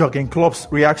Jurgen Klopp's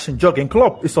reaction. Jurgen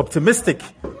Klopp is optimistic.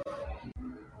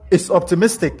 Is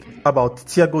optimistic about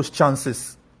Thiago's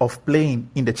chances of playing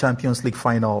in the Champions League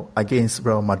final against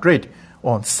Real Madrid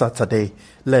on Saturday.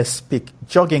 Let's pick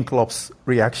Jurgen Klopp's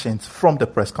reactions from the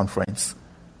press conference.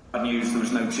 Bad news, there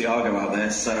was no Thiago out there,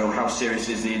 so how serious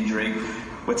is the injury?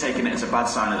 We're taking it as a bad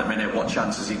sign at the minute. What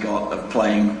chance has he got of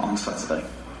playing on Saturday?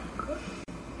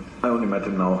 I only met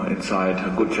him now inside,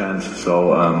 a good chance,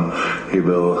 so he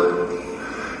will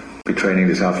be training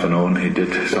this afternoon. He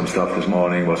did some stuff this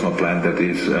morning. Was not planned that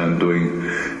he's doing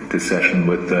this session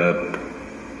with the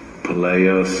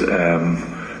players.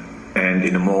 And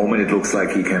in a moment, it looks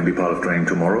like he can be part of training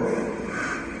tomorrow.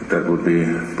 That would be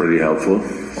pretty helpful,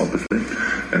 obviously.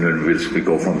 And then we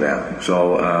go from there.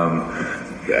 So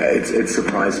it's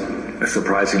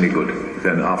surprisingly good.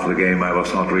 Then after the game, I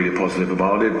was not really positive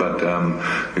about it, but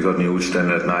we got news then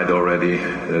at night already.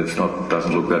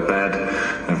 Doesn't look that bad,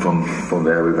 and from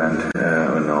there we went.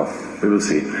 And now we will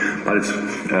see. But it's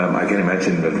I can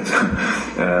imagine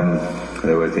that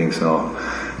there were things now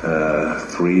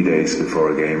 3 days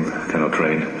before a game cannot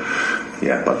train.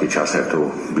 Yeah, but we just have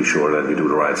to be sure that we do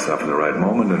the right stuff at the right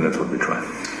moment, and that's what we try.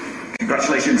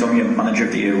 Congratulations on your Manager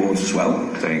of the Year awards as well.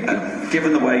 Thank you.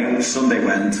 Given the way Sunday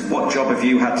went, what job have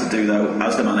you had to do, though,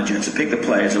 as the manager, to pick the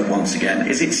players up once again?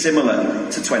 Is it similar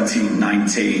to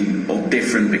 2019 or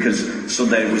different because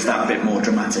Sunday was that bit more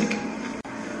dramatic?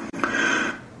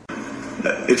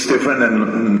 It's different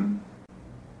and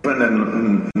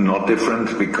not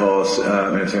different because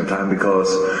at the same time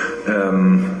because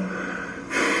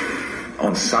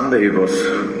on Sunday it was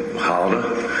harder,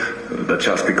 but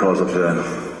just because of the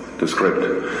script,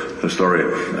 the story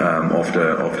of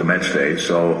the match day.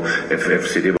 So if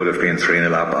City would have been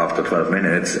 3-0 up after 12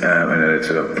 minutes, and it's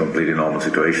a completely normal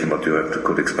situation, what you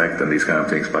could expect and these kind of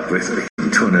things, but with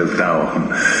 2-0 down,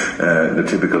 the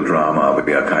typical drama,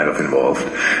 we are kind of involved,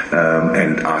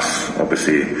 and us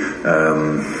obviously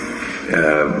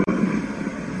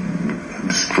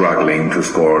struggling to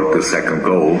score the second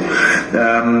goal.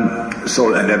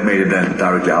 So and that made it then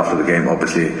directly after the game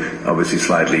obviously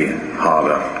slightly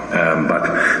harder.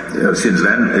 But since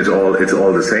then it's all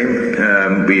the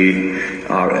same. We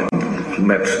are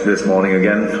met this morning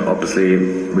again. Obviously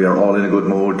we are all in a good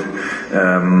mood.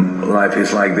 Life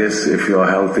is like this. If you're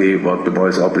healthy, what the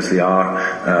boys obviously are,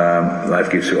 life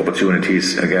gives you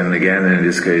opportunities again and again. And in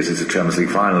this case, it's a Champions League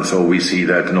final, so we see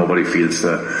that nobody feels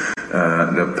the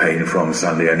pain from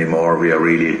Sunday anymore. We are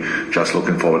really just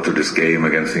looking forward to this game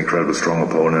against an incredibly strong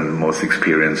opponent, most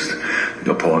experienced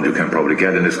opponent you can probably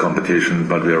get in this competition,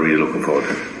 but we are really looking forward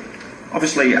to it.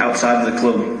 Obviously, outside of the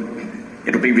club,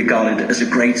 it'll be regarded as a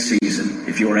great season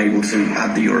if you're able to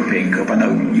add the European Cup. I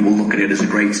know you will look at it as a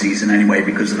great season anyway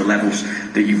because of the levels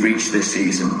that you've reached this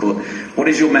season, but what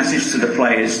is your message to the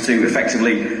players to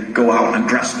effectively go out and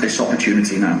grasp this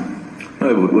opportunity now?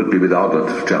 It would be without it.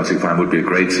 The Champions League final would be a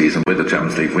great season. With the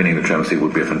Champions League, winning the Champions League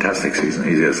would be a fantastic season,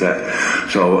 easy as that.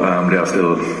 So there are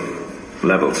still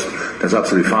levels. That's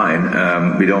absolutely fine.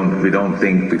 We don't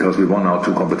think because we won our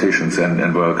two competitions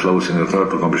and we're close in the third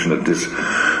competition that this,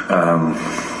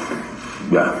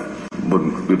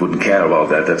 we wouldn't care about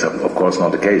that. That's of course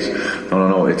not the case. No.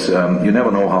 It's you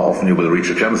never know how often you will reach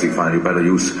a Champions League final. You better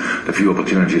use the few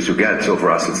opportunities you get. So for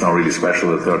us, it's now really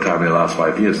special. The third time in the last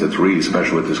 5 years. That's really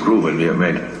special with this group, and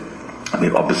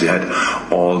we've obviously had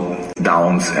all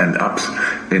downs and ups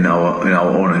in our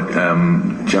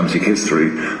own Champions League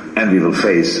history, and we will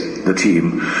face the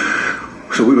team.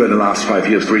 So we were in the last 5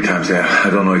 years 3 times there. I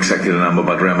don't know exactly the number,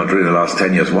 but Real Madrid in the last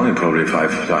 10 years won it probably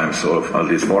 5 times, or at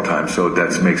least 4 times. So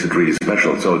that makes it really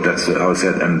special. So that's how I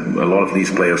said, and a lot of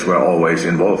these players were always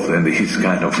involved in these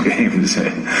kind of games.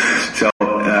 So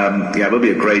it will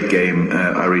be a great game.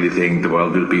 I really think the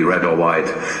world will be red or white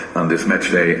on this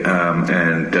match day,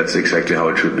 and that's exactly how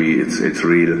it should be. It's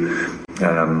real.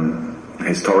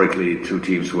 Historically, 2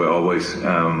 teams were always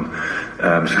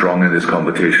strong in this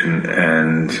competition,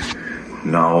 and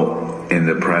now in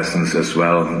the presence as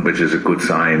well, which is a good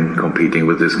sign. Competing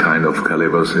with this kind of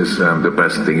calibers is the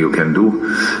best thing you can do.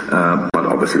 But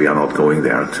obviously we are not going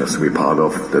there just to be part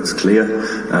of. That's clear.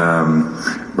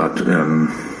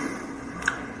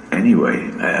 Anyway,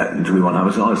 to be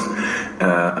 100% honest,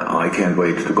 I can't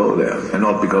wait to go there. And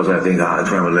not because I think I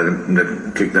try to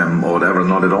let kick them or whatever,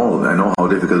 not at all. I know how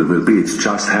difficult it will be. It's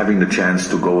just having the chance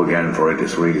to go again for it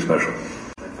is really special.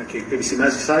 Thank you. BBC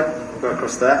Merseyside, we'll go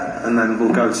across there, and then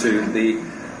we'll go to the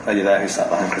lady there who sat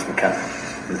behind Chris McCann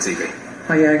on the TV.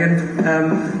 Hi,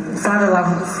 Jürgen. 5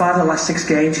 of the last 6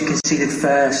 games you conceded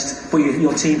first, but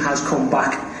your team has come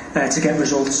back to get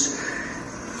results.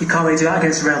 You can't really do that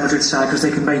against the Real Madrid side because they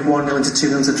can make 1-0 into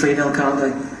 2-0 into 3-0, can't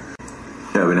they?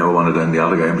 Yeah, we never won it in the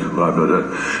other games.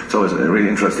 It's always really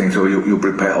interesting. So you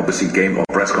prepare, obviously, game or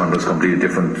press conference completely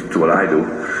different to what I do.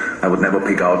 I would never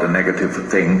pick out a negative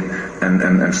thing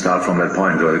and start from that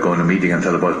point. Or go in a meeting and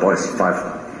tell the boys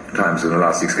 5 times in the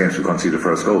last 6 games to concede the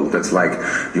first goal. That's like,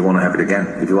 you want to have it again.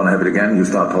 If you want to have it again, you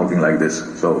start talking like this.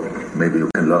 So maybe you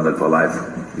can learn that for life.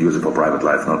 Use it for private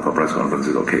life, not for press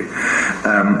conferences, okay.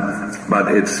 But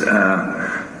it's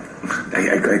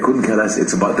I couldn't care less.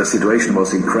 It's about the situation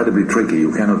was incredibly tricky.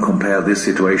 You cannot compare this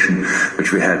situation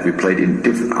which we had. We played in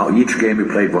each game we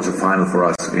played was a final for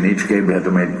us. In each game we had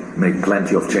to make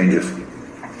plenty of changes.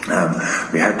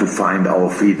 We had to find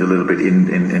our feet a little bit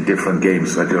in different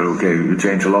games. Like, okay, you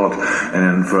change a lot, and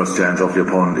then first chance of the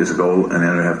opponent is a goal, and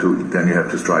then you have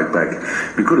to strike back.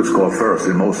 We could have scored first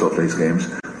in most of these games.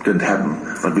 Didn't happen,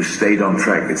 but we stayed on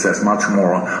track. It says much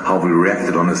more how we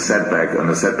reacted on a setback, and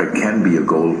a setback can be a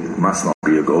goal, must not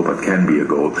be a goal, but can be a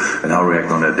goal, and how we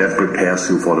react on that. That prepares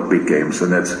you for the big games,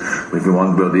 and that's, if we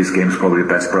want to build these games, probably the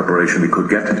best preparation we could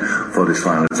get for this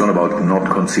final. It's not about not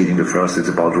conceding the first, it's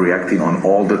about reacting on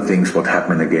all the things what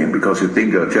happen in the game, because you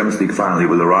think a Champions League final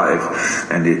will arrive,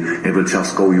 and it will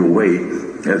just go your way.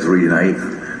 That's really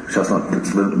naive. Just not,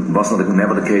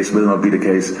 never the case, will not be the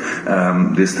case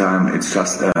this time. It's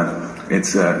just a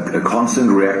constant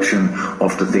reaction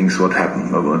of the things what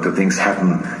happen, the things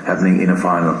happening in a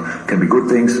final. Can be good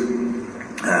things,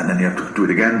 and then you have to do it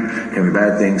again. Can be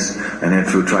bad things, and then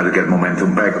to try to get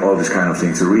momentum back. All these kind of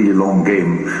things. A really long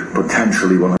game,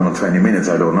 potentially 120 minutes.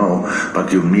 I don't know,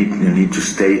 but you need to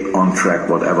stay on track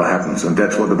whatever happens, and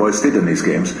that's what the boys did in these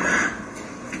games.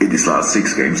 In these last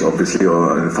 6 games, obviously,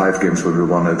 or in 5 games where we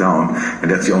won it down, and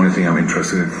that's the only thing I'm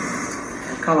interested in.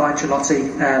 Carlo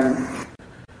Ancelotti.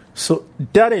 So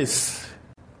that is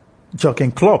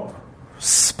Jurgen Klopp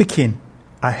speaking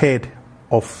ahead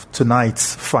of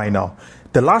tonight's final.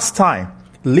 The last time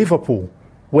Liverpool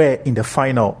were in the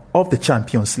final of the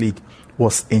Champions League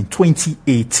was in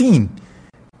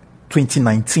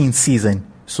 2018-2019 season.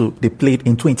 So they played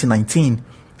in 2019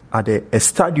 at the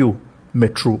Estadio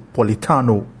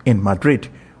Metropolitano in Madrid,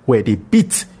 where they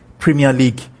beat Premier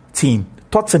League team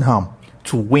Tottenham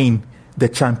to win the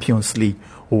Champions League.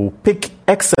 We'll pick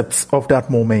excerpts of that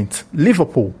moment.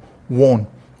 Liverpool won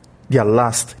their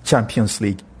last Champions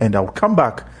League, and I'll come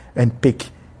back and pick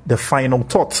the final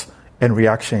thoughts and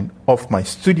reaction of my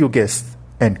studio guests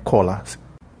and callers.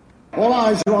 All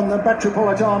eyes are on the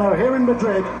Metropolitano here in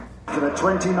Madrid for the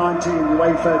 2019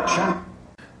 UEFA Champions.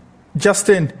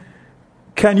 Justin,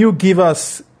 can you give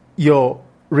us your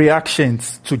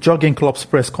reactions to Jurgen Klopp's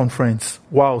press conference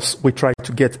whilst we try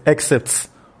to get excerpts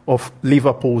of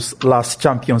Liverpool's last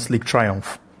Champions League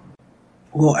triumph?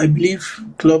 Well, I believe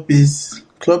Klopp is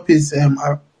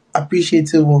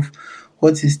appreciative of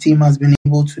what his team has been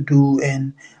able to do,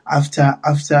 and after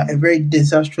a very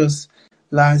disastrous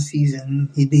last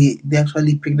season, they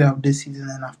actually picked up this season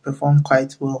and have performed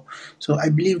quite well. So I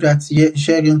believe that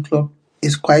Jurgen Klopp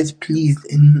is quite pleased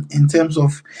in terms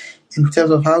of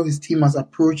how his team has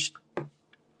approached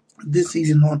this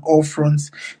season on all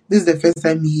fronts. This is the first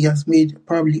time he has made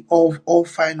probably all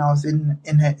finals in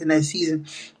a season,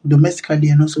 domestically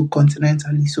and also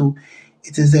continentally. So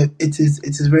it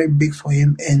is very big for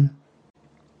him, and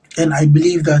I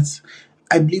believe that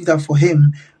for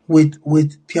him, with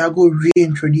Thiago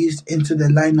reintroduced into the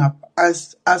lineup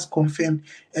as confirmed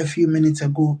a few minutes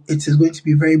ago, it is going to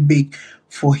be very big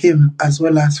for him as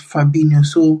well as Fabinho.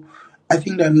 So I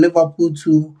think that Liverpool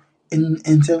too,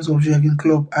 in terms of Jurgen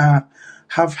Klopp,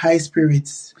 have high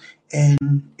spirits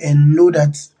and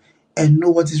know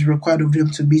what is required of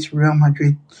them to beat Real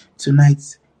Madrid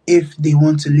tonight if they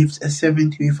want to lift a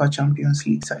 7th UEFA Champions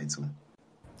League title.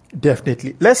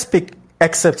 Definitely. Let's pick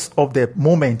excerpts of the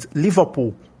moment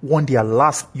Liverpool won their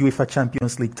last UEFA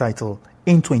Champions League title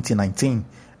in 2019,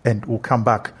 and we'll come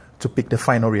back to pick the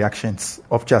final reactions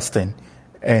of Justin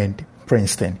and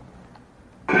Princeton.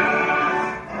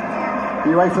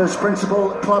 UEFA's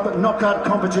principal club knockout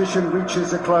competition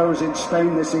reaches a close in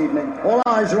Spain this evening. All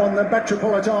eyes are on the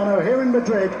Metropolitano here in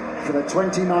Madrid for the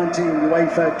 2019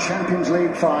 UEFA Champions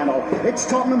League final. It's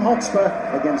Tottenham Hotspur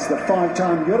against the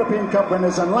 5-time European Cup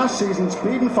winners and last season's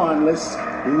beaten finalists,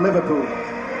 Liverpool.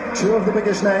 2 of the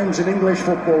biggest names in English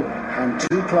football and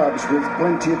 2 clubs with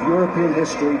plenty of European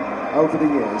history over the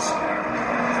years.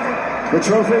 The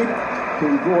trophy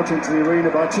being brought into the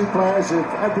arena by 2 players who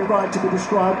have every right to be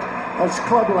described as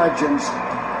club legends,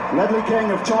 Ledley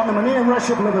King of Tottenham and Ian Rush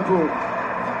of Liverpool.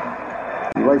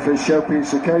 UEFA's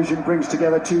showpiece occasion brings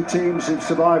together 2 teams who've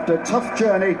survived a tough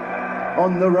journey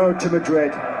on the road to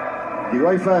Madrid. The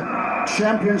UEFA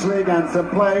Champions League anthem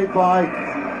played by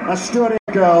Astoria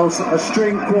Girls, a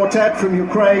string quartet from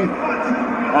Ukraine,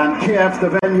 and Kiev, the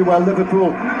venue where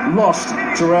Liverpool lost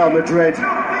to Real Madrid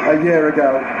a year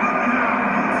ago.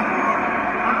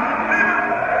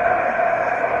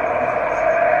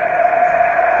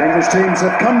 English teams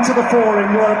have come to the fore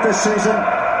in Europe this season.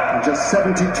 And just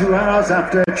 72 hours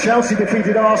after Chelsea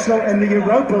defeated Arsenal in the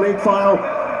Europa League final,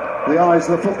 the eyes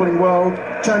of the footballing world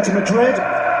turn to Madrid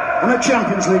and a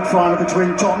Champions League final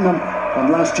between Tottenham and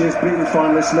last year's beaten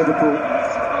finalists Liverpool.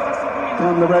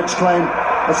 Can the Reds claim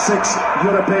a 6th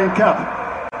European Cup?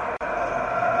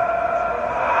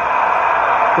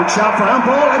 Big shout for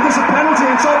handball, and there's a penalty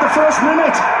inside the first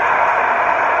minute.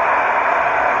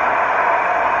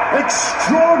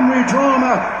 Extraordinary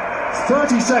drama.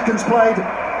 30 seconds played,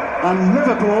 and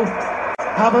Liverpool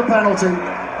have a penalty.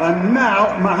 And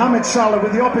now Mohamed Salah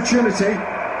with the opportunity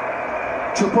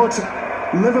to put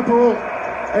Liverpool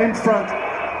in front.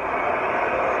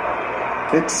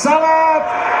 It's Salah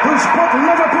who's put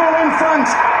Liverpool in front.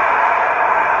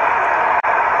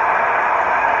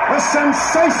 A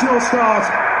sensational start,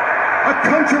 a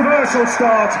controversial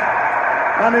start,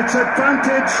 and it's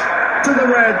advantage to the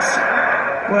Reds.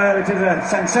 Well, it is a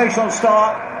sensational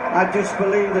start. I just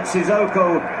believe that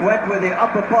Sissoko went with the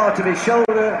upper part of his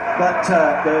shoulder, but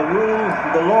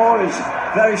the law is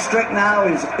very strict now.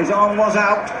 His arm was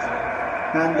out,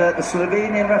 and the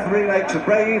Slovenian referee makes a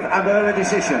brave and early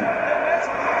decision.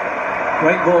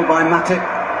 Great ball by Matic.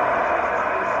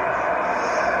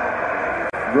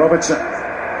 Robertson,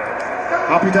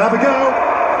 happy to have a go.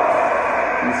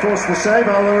 He forced the save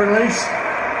on the release.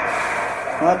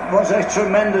 That was a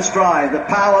tremendous drive. The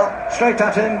power straight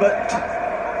at him, but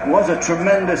was a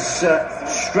tremendous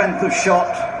strength of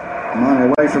shot. Money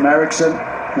away from Ericsson,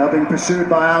 now being pursued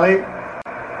by Ali.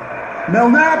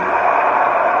 Milner!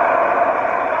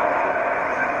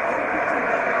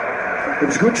 It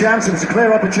was a good chance, it was a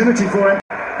clear opportunity for him.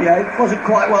 Yeah, it wasn't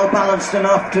quite well balanced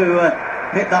enough to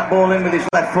hit that ball in with his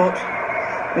left foot.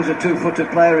 He's a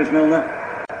two-footed player, is Milner.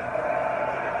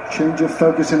 Change of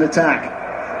focus in attack.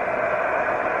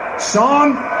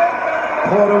 Son!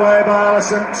 Poured away by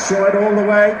Alisson, saw it all the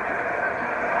way.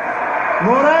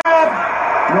 Morad!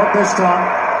 Not this time.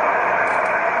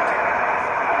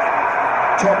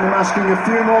 Tottenham asking a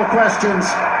few more questions.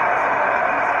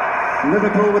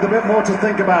 Liverpool with a bit more to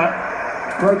think about.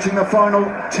 Approaching the final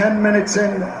 10 minutes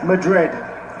in Madrid.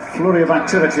 Flurry of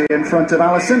activity in front of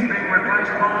Alisson.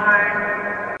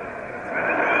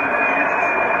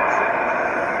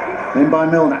 In by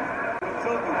Milner.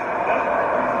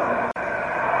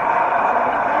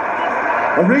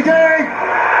 Origi!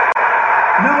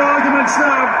 No arguments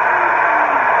now.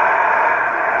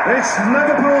 It's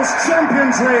Liverpool's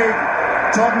Champions League.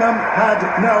 Tottenham had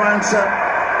no answer.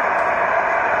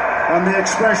 And the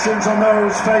expressions on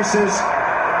those faces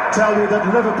tell you that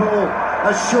Liverpool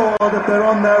are sure that they're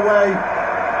on their way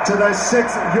to their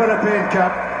 6th European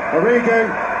Cup. Origi,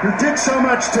 who did so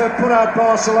much to put out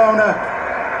Barcelona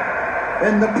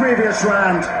in the previous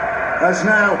round, has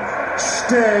now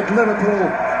steered Liverpool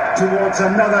towards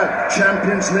another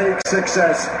Champions League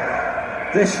success.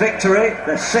 This victory,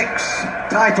 the 6th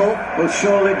title, will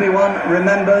surely be one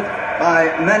remembered by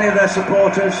many of their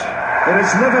supporters. It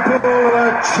is Liverpool who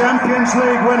are Champions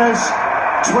League winners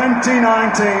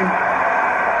 2019.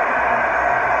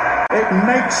 It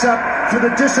makes up for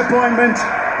the disappointment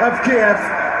of Kiev.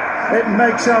 It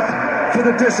makes up for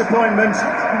the disappointment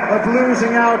of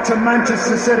losing out to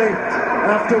Manchester City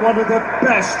after one of the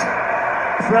best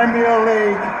Premier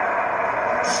League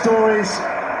stories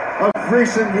of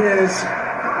recent years.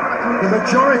 The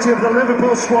majority of the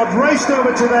Liverpool squad raced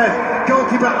over to their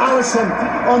goalkeeper Alisson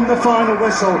on the final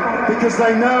whistle because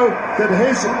they know that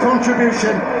his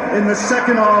contribution in the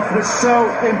second half was so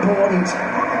important.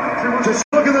 Just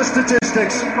look at the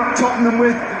statistics. Tottenham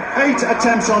with 8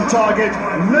 attempts on target,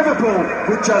 Liverpool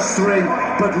with just 3,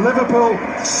 but Liverpool,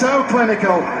 so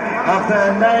clinical, have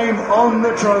their name on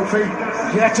the trophy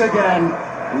yet again.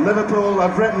 Liverpool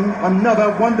have written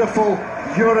another wonderful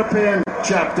European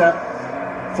chapter.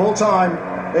 Full time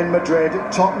in Madrid,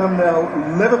 Tottenham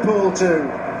 0, Liverpool 2.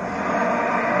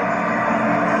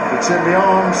 It's in the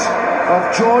arms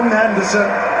of Jordan Henderson.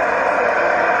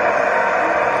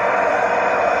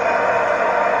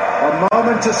 A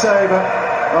moment to savour,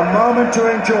 a moment to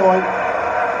enjoy.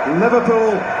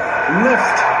 Liverpool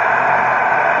lift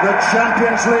the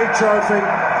Champions League trophy.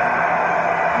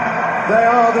 They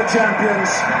are the champions.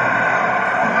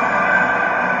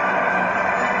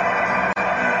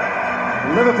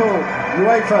 Liverpool,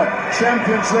 UEFA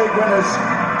Champions League winners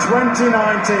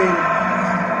 2019.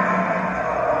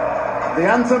 The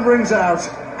anthem rings out,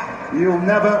 you'll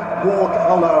never walk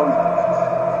alone.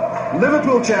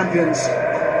 Liverpool champions.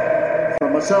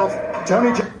 From myself,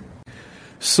 Tony J.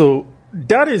 So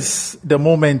that is the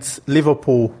moment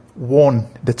Liverpool won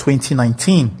the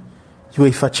 2019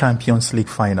 UEFA Champions League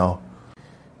final.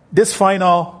 This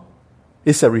final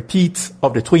is a repeat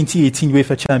of the 2018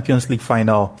 UEFA Champions League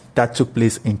final that took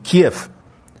place in Kiev.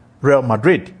 Real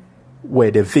Madrid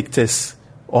were the victors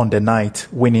on the night,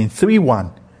 winning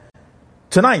 3-1.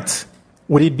 Tonight,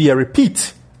 would it be a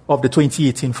repeat of the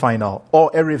 2018 final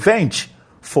or a revenge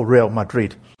for Real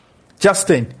Madrid?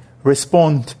 Justin,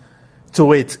 respond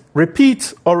to it.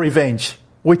 Repeat or revenge?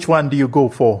 Which one do you go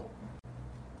for?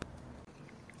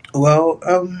 Well,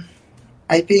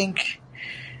 I think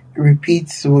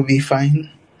repeats will be fine.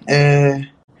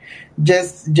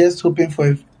 Just hoping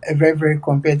for a very, very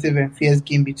competitive and fierce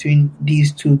game between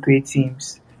these two great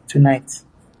teams tonight.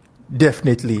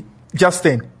 Definitely.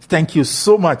 Justin, thank you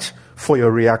so much for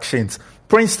your reactions.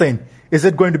 Princeton, is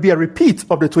it going to be a repeat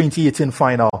of the 2018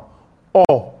 final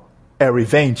or a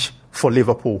revenge for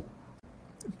Liverpool?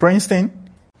 Princeton?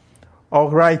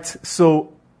 All right.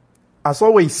 So, as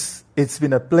always, it's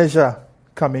been a pleasure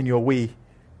coming your way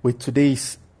with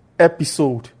today's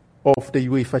episode of the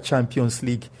UEFA Champions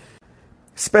League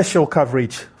special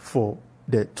coverage for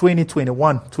the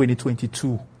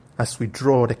 2021-2022 as we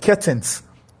draw the curtains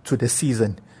to the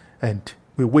season. And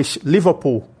we wish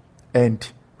Liverpool and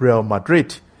Real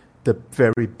Madrid the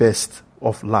very best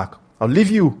of luck. I'll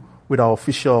leave you with our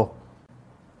official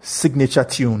signature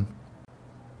tune,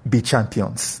 Be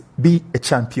Champions. Be a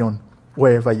champion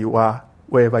wherever you are,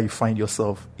 wherever you find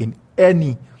yourself in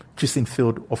any choosing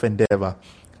field of endeavor.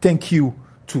 Thank you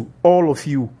to all of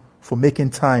you for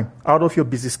making time out of your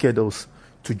busy schedules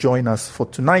to join us for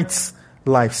tonight's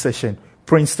live session.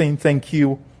 Princeton, thank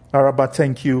you. Araba,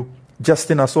 thank you.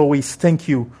 Justin, as always, thank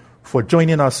you for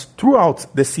joining us throughout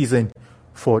the season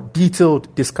for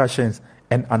detailed discussions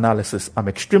and analysis. I'm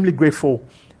extremely grateful.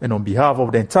 And on behalf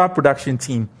of the entire production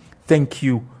team, thank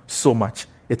you so much.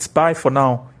 It's bye for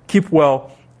now. Keep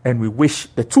well. And we wish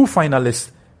the two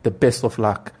finalists the best of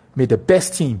luck. May the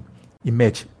best team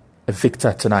emerge a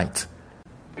victor tonight.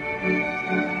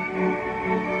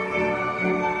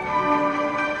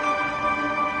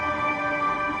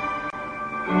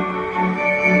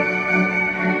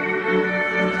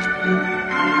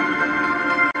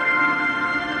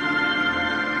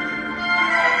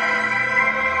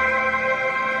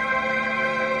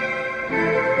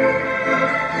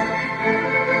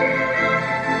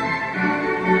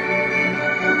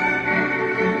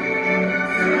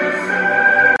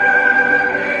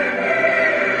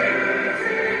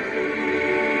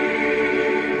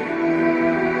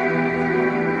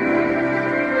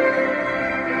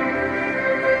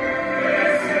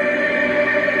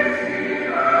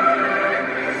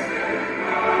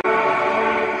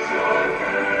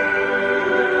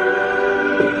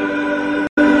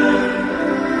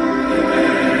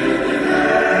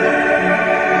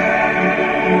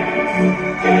 Thank you.